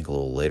part, I think a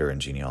little later in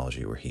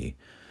Genealogy, where he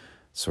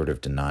sort of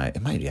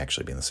it might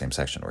actually be in the same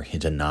section, where he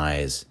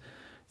denies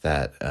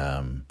that,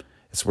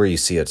 it's where you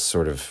see it's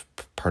sort of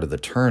part of the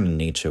turn in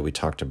Nietzsche we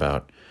talked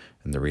about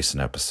in the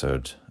recent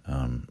episode,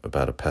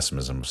 about a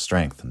pessimism of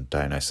strength and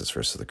Dionysus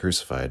versus the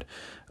Crucified,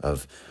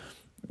 of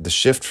the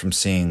shift from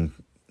seeing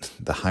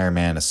the higher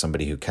man as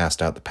somebody who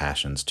cast out the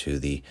passions to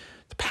the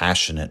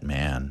passionate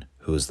man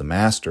who is the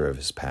master of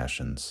his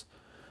passions.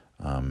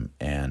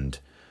 And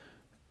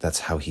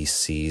that's how he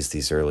sees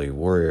these early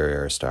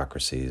warrior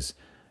aristocracies,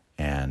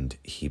 and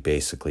he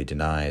basically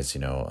denies,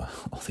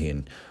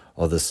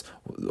 all this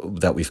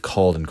that we've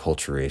called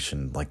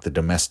enculturation, like the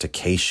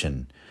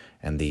domestication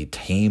and the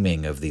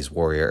taming of these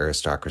warrior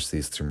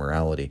aristocracies through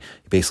morality.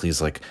 Basically,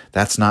 he's like,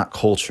 that's not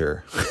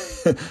culture.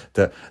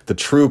 The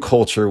true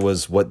culture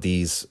was what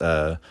these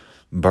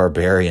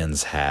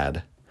barbarians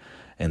had,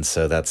 and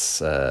so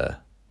that's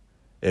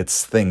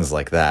it's things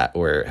like that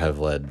where have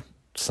led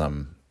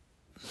some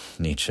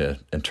Nietzsche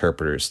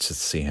interpreters to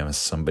see him as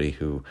somebody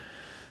who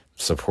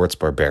supports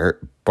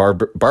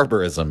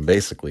barbarism,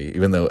 basically,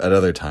 even though at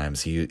other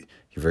times he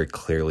very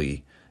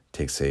clearly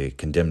takes a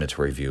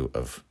condemnatory view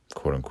of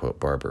quote-unquote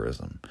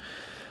barbarism.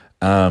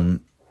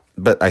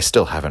 But I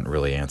still haven't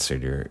really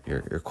answered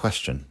your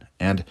question.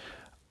 And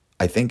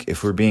I think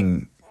if we're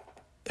being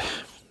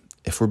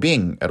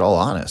at all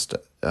honest,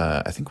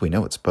 I think we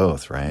know it's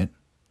both, right?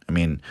 I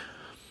mean,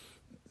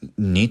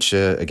 Nietzsche,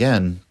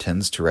 again,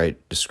 tends to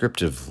write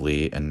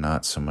descriptively and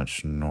not so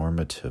much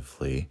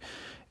normatively,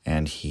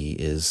 and he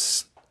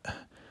is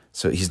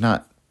So he's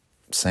not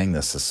saying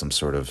this as some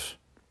sort of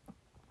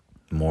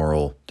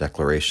moral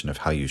declaration of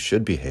how you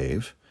should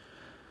behave,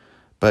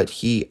 but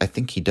I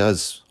think he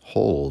does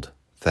hold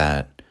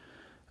that,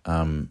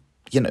 what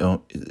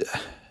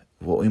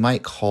we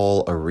might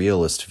call a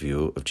realist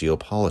view of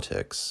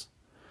geopolitics,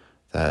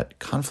 that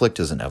conflict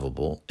is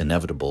inevitable,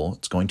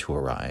 it's going to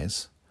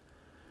arise.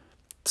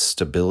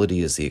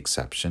 Stability is the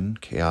exception,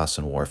 chaos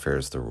and warfare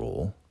is the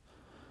rule.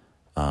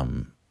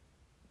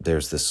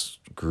 There's this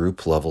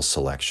group level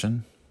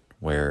selection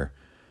where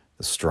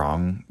the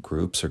strong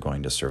groups are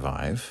going to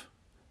survive.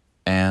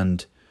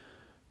 And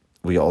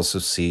we also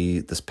see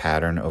this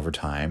pattern over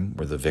time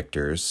where the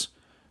victors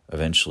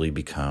eventually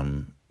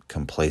become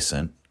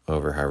complacent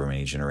over however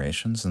many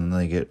generations, and then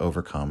they get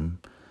overcome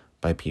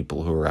by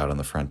people who are out on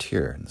the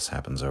frontier. And this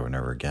happens over and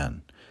over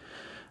again.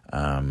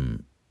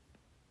 And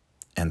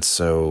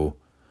so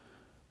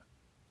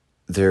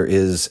there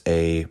is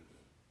a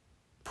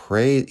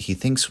he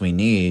thinks we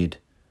need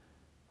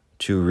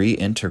to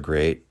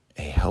reintegrate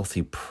a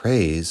healthy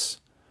praise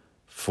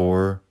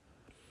for,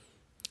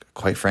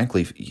 quite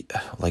frankly,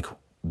 like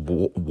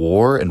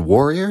war and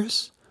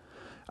warriors.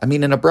 I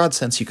mean, in a broad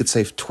sense, you could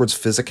say towards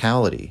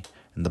physicality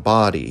in the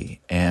body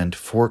and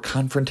for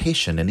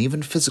confrontation and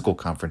even physical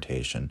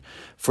confrontation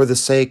for the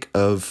sake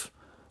of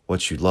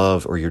what you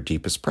love or your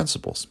deepest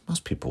principles.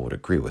 Most people would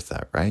agree with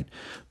that, right?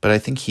 But I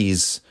think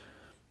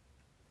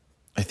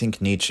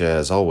Nietzsche,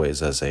 as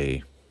always, as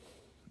a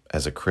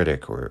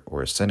critic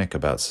or a cynic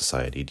about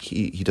society,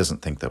 he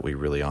doesn't think that we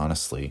really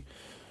honestly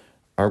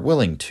are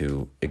willing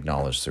to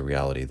acknowledge the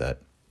reality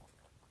that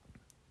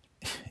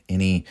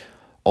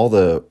all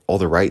the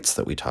rights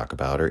that we talk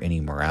about, or any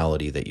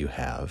morality that you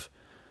have,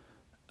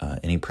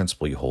 any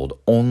principle you hold,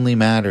 only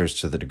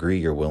matters to the degree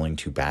you're willing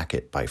to back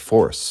it by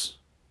force.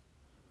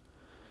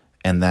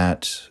 And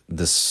that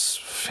this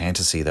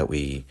fantasy that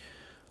we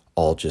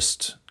all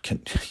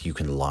you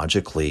can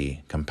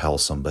logically compel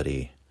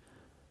somebody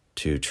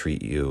to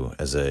treat you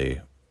as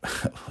a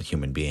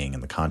human being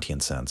in the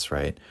Kantian sense,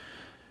 right?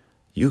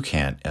 You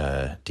can't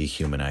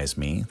dehumanize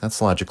me.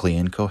 That's logically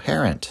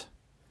incoherent.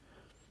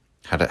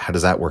 How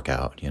does that work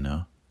out,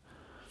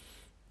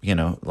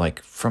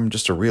 like from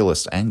just a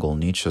realist angle,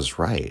 Nietzsche's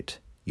right.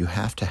 You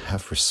have to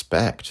have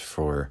respect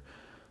for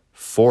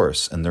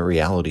force and the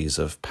realities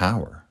of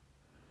power.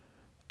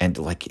 And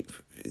like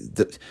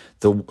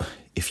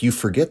if you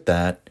forget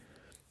that,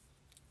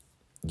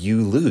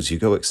 you lose, you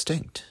go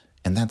extinct.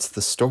 And that's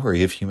the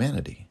story of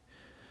humanity,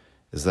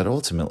 is that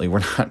ultimately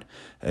we're not,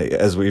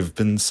 as we've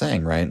been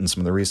saying, right, in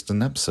some of the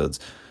recent episodes,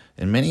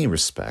 in many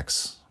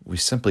respects, we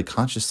simply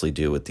consciously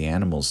do what the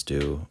animals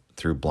do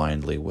through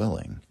blindly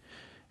willing.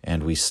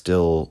 And we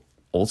still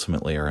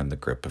ultimately are in the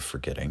grip of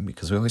forgetting,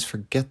 because we always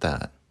forget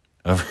that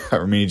over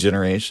our many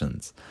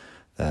generations,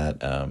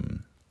 that,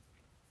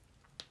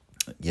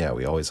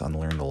 we always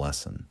unlearn the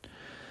lesson.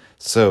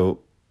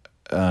 So,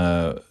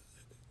 the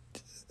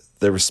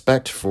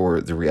respect for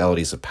the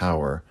realities of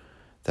power,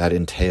 that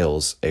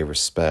entails a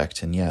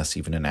respect and, yes,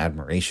 even an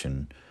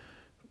admiration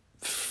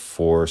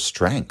for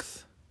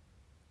strength.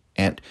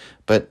 But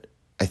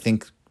I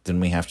think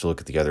then we have to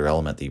look at the other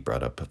element that you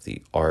brought up of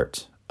the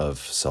art of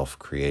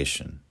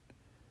self-creation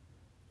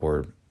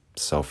or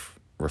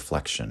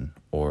self-reflection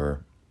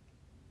or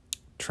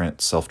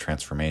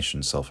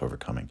self-transformation,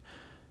 self-overcoming,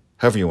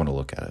 however you want to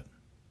look at it.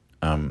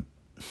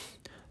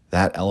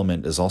 That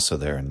element is also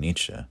there in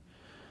Nietzsche.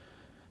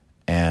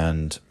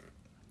 And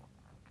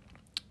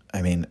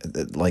I mean,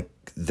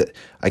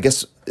 I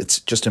guess it's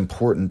just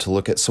important to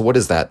look at, so what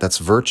is that? That's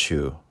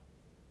virtue,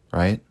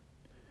 right?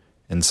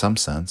 In some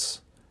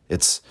sense.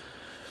 It's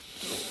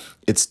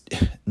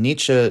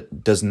Nietzsche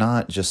does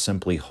not just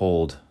simply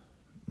hold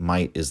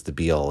might is the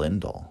be-all,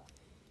 end-all.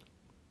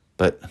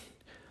 But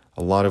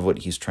a lot of what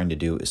he's trying to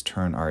do is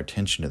turn our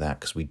attention to that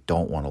because we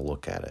don't want to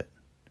look at it.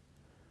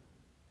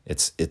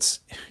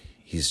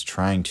 He's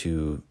trying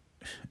to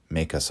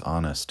make us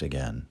honest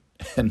again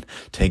and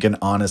take an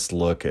honest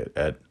look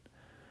at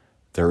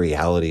the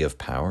reality of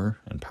power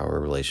and power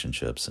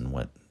relationships and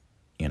what,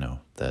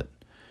 that,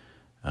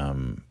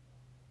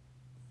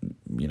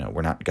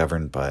 we're not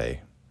governed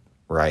by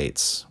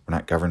rights. We're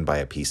not governed by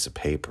a piece of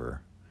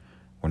paper.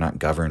 We're not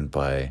governed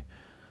by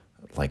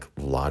like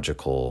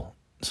logical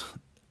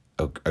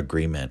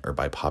agreement or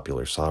by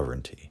popular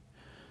sovereignty.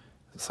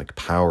 It's like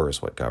power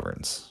is what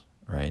governs,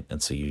 right?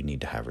 And so you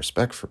need to have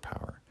respect for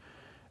power.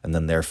 And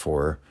then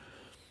therefore,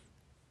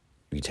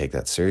 you take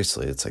that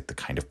seriously. It's like the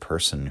kind of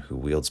person who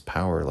wields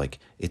power, like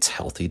it's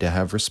healthy to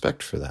have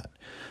respect for that.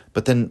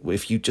 But then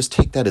if you just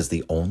take that as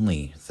the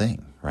only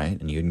thing, right,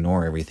 and you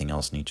ignore everything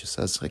else Nietzsche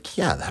says, like,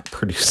 yeah, that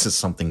produces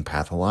something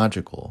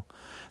pathological.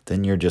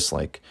 Then you're just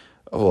like,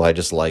 oh, it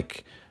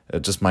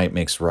just might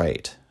makes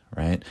right,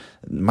 right?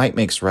 Might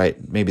makes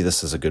right, maybe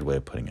this is a good way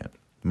of putting it.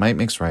 Might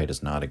makes right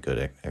is not a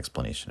good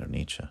explanation of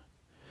Nietzsche.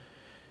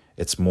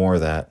 It's more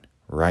that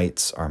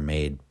rights are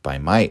made by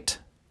might,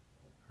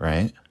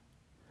 right?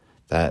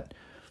 That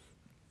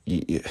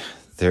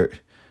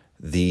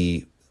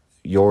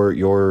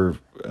your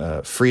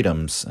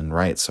freedoms and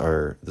rights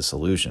are this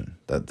illusion.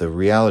 That the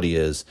reality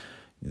is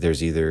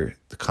there's either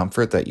the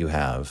comfort that you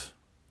have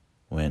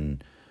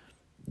when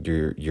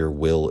your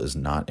will is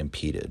not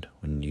impeded,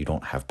 when you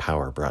don't have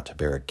power brought to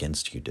bear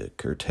against you to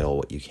curtail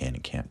what you can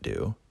and can't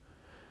do.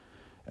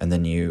 And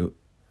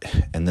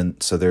then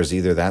so there's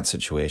either that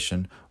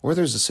situation, or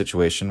there's a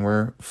situation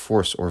where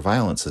force or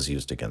violence is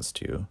used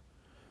against you.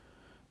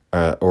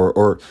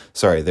 You're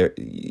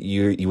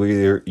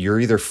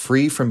either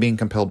free from being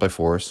compelled by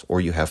force,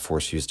 or you have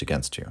force used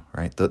against you,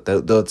 right?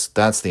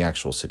 That's the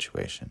actual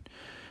situation.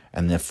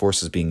 And if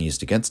force is being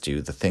used against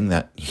you, the thing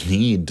that you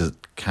need to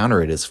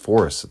counter it is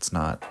force. It's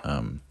not,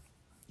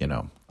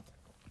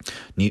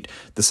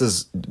 this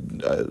is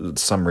a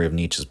summary of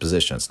Nietzsche's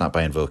position. It's not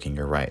by invoking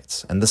your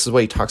rights. And this is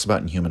what he talks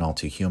about in Human All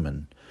Too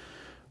Human,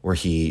 where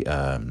he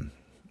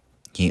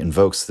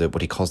invokes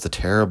what he calls the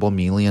terrible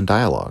Melian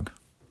dialogue.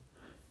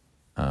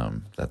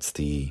 That's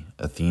the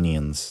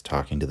Athenians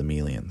talking to the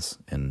Melians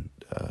in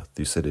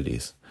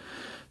Thucydides.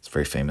 It's a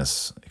very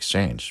famous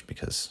exchange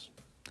because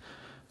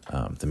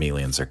the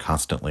Melians are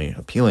constantly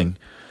appealing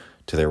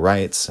to their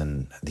rights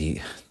and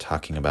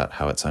talking about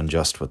how it's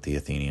unjust what the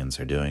Athenians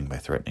are doing by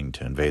threatening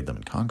to invade them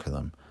and conquer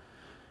them.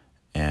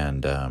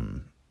 And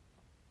the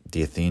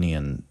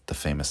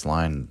famous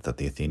line that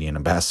the Athenian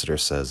ambassador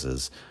says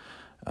is,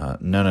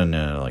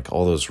 no, like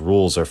all those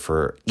rules are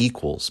for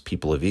equals,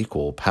 people of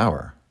equal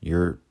power.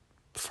 You're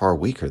far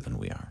weaker than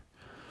we are.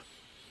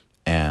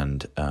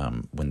 And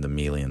when the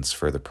Melians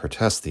further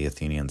protest, the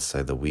Athenians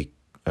say the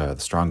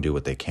strong do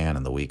what they can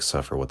and the weak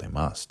suffer what they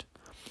must.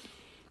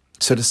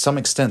 So to some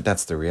extent,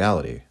 that's the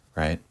reality,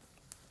 right?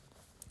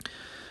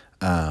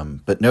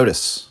 But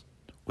notice,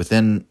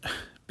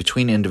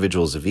 between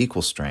individuals of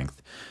equal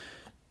strength,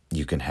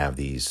 you can have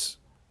these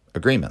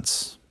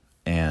agreements.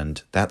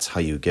 And that's how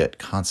you get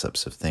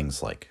concepts of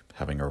things like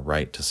having a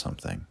right to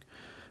something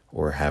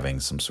or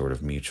having some sort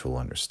of mutual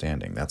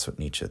understanding. That's what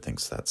Nietzsche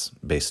thinks that's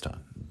based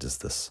on,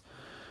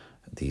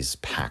 these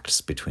pacts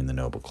between the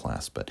noble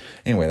class. But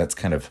anyway, that's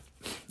kind of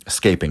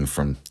escaping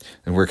from,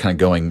 and we're kind of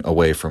going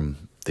away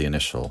from the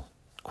initial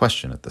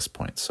question at this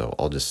point. So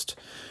I'll just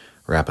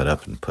wrap it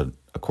up and put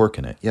a cork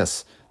in it.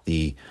 Yes,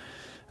 the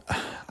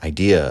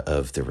idea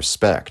of the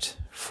respect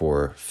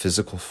for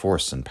physical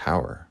force and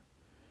power,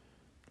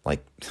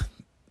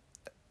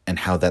 and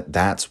how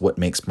that's what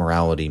makes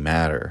morality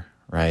matter,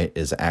 right,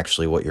 is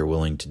actually what you're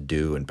willing to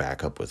do and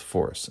back up with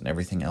force. And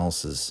everything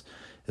else is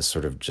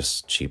sort of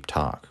just cheap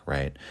talk,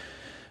 right?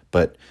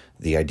 But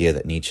the idea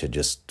that Nietzsche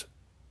just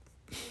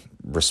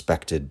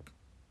respected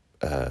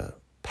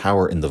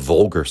power in the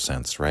vulgar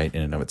sense, right,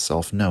 in and of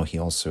itself, no, he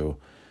also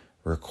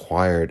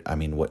required,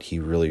 what he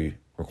really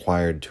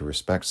required to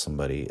respect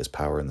somebody is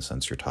power in the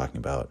sense you're talking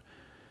about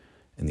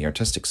in the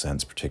artistic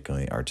sense,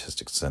 particularly the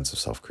artistic sense of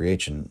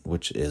self-creation,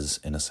 which is,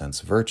 in a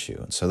sense, virtue.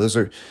 And so those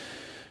are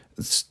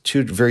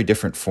two very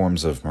different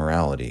forms of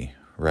morality,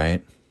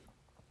 right?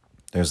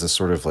 There's this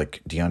sort of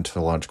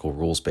deontological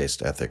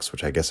rules-based ethics,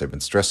 which I guess I've been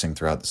stressing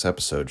throughout this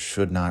episode,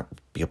 should not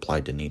be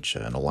applied to Nietzsche.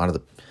 And a lot of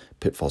the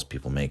pitfalls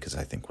people make is,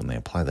 I think, when they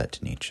apply that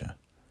to Nietzsche.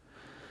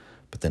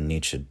 But then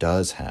Nietzsche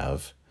does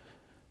have,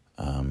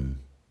 and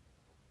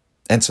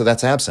so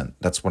that's absent.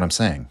 That's what I'm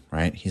saying,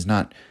 right? He's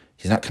not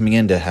coming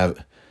in to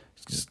have,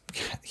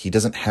 he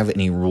doesn't have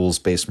any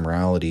rules-based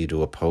morality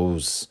to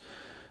oppose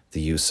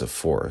the use of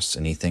force.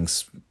 And he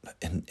thinks,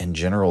 in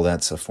general,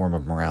 that's a form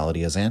of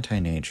morality as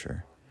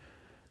anti-nature.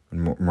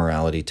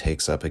 Morality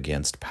takes up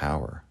against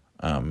power.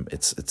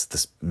 It's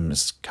this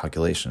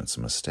miscalculation, it's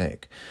a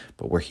mistake.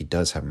 But where he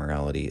does have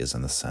morality is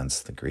in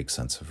the Greek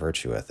sense of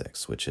virtue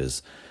ethics, which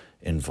is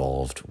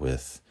involved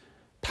with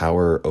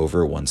power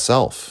over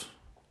oneself.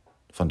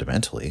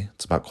 Fundamentally,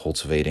 it's about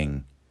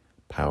cultivating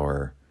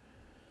power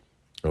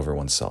over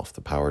oneself,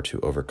 the power to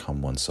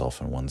overcome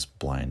oneself and one's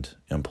blind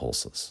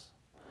impulses.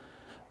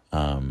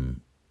 But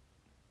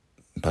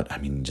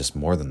just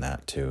more than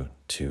that, to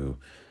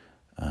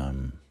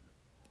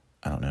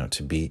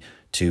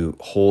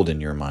hold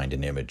in your mind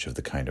an image of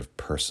the kind of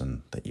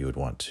person that you would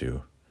want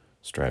to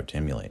strive to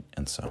emulate.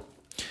 And so,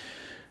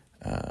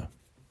 and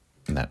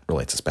that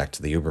relates us back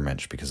to the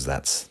Übermensch, because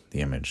that's the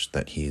image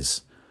that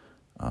he's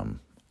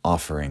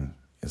offering.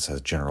 It's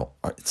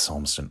it's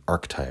almost an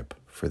archetype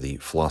for the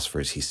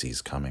philosophers he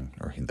sees coming,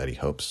 or that he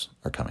hopes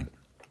are coming.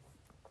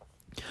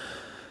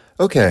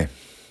 Okay.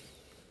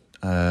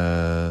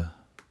 All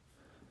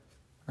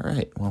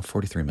right. Well,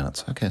 43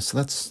 minutes. Okay, so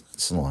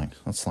that's long.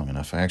 That's long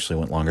enough. I actually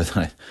went longer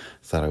than I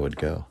thought I would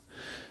go,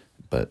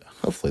 but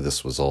hopefully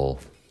this was all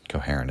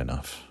coherent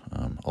enough.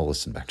 I'll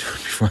listen back to it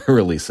before I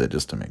release it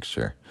just to make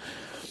sure.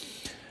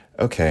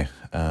 Okay.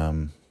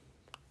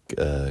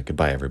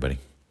 Goodbye, everybody.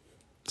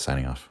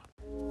 Signing off.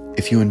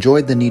 If you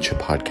enjoyed the Nietzsche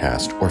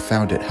podcast or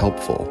found it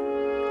helpful,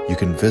 you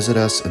can visit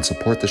us and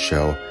support the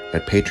show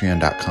at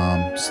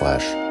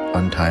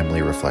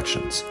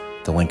patreon.com/untimelyreflections.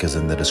 The link is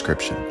in the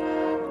description.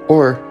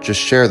 Or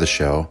just share the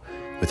show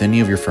with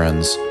any of your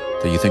friends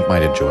that you think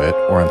might enjoy it,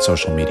 or on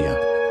social media.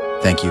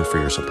 Thank you for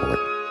your support.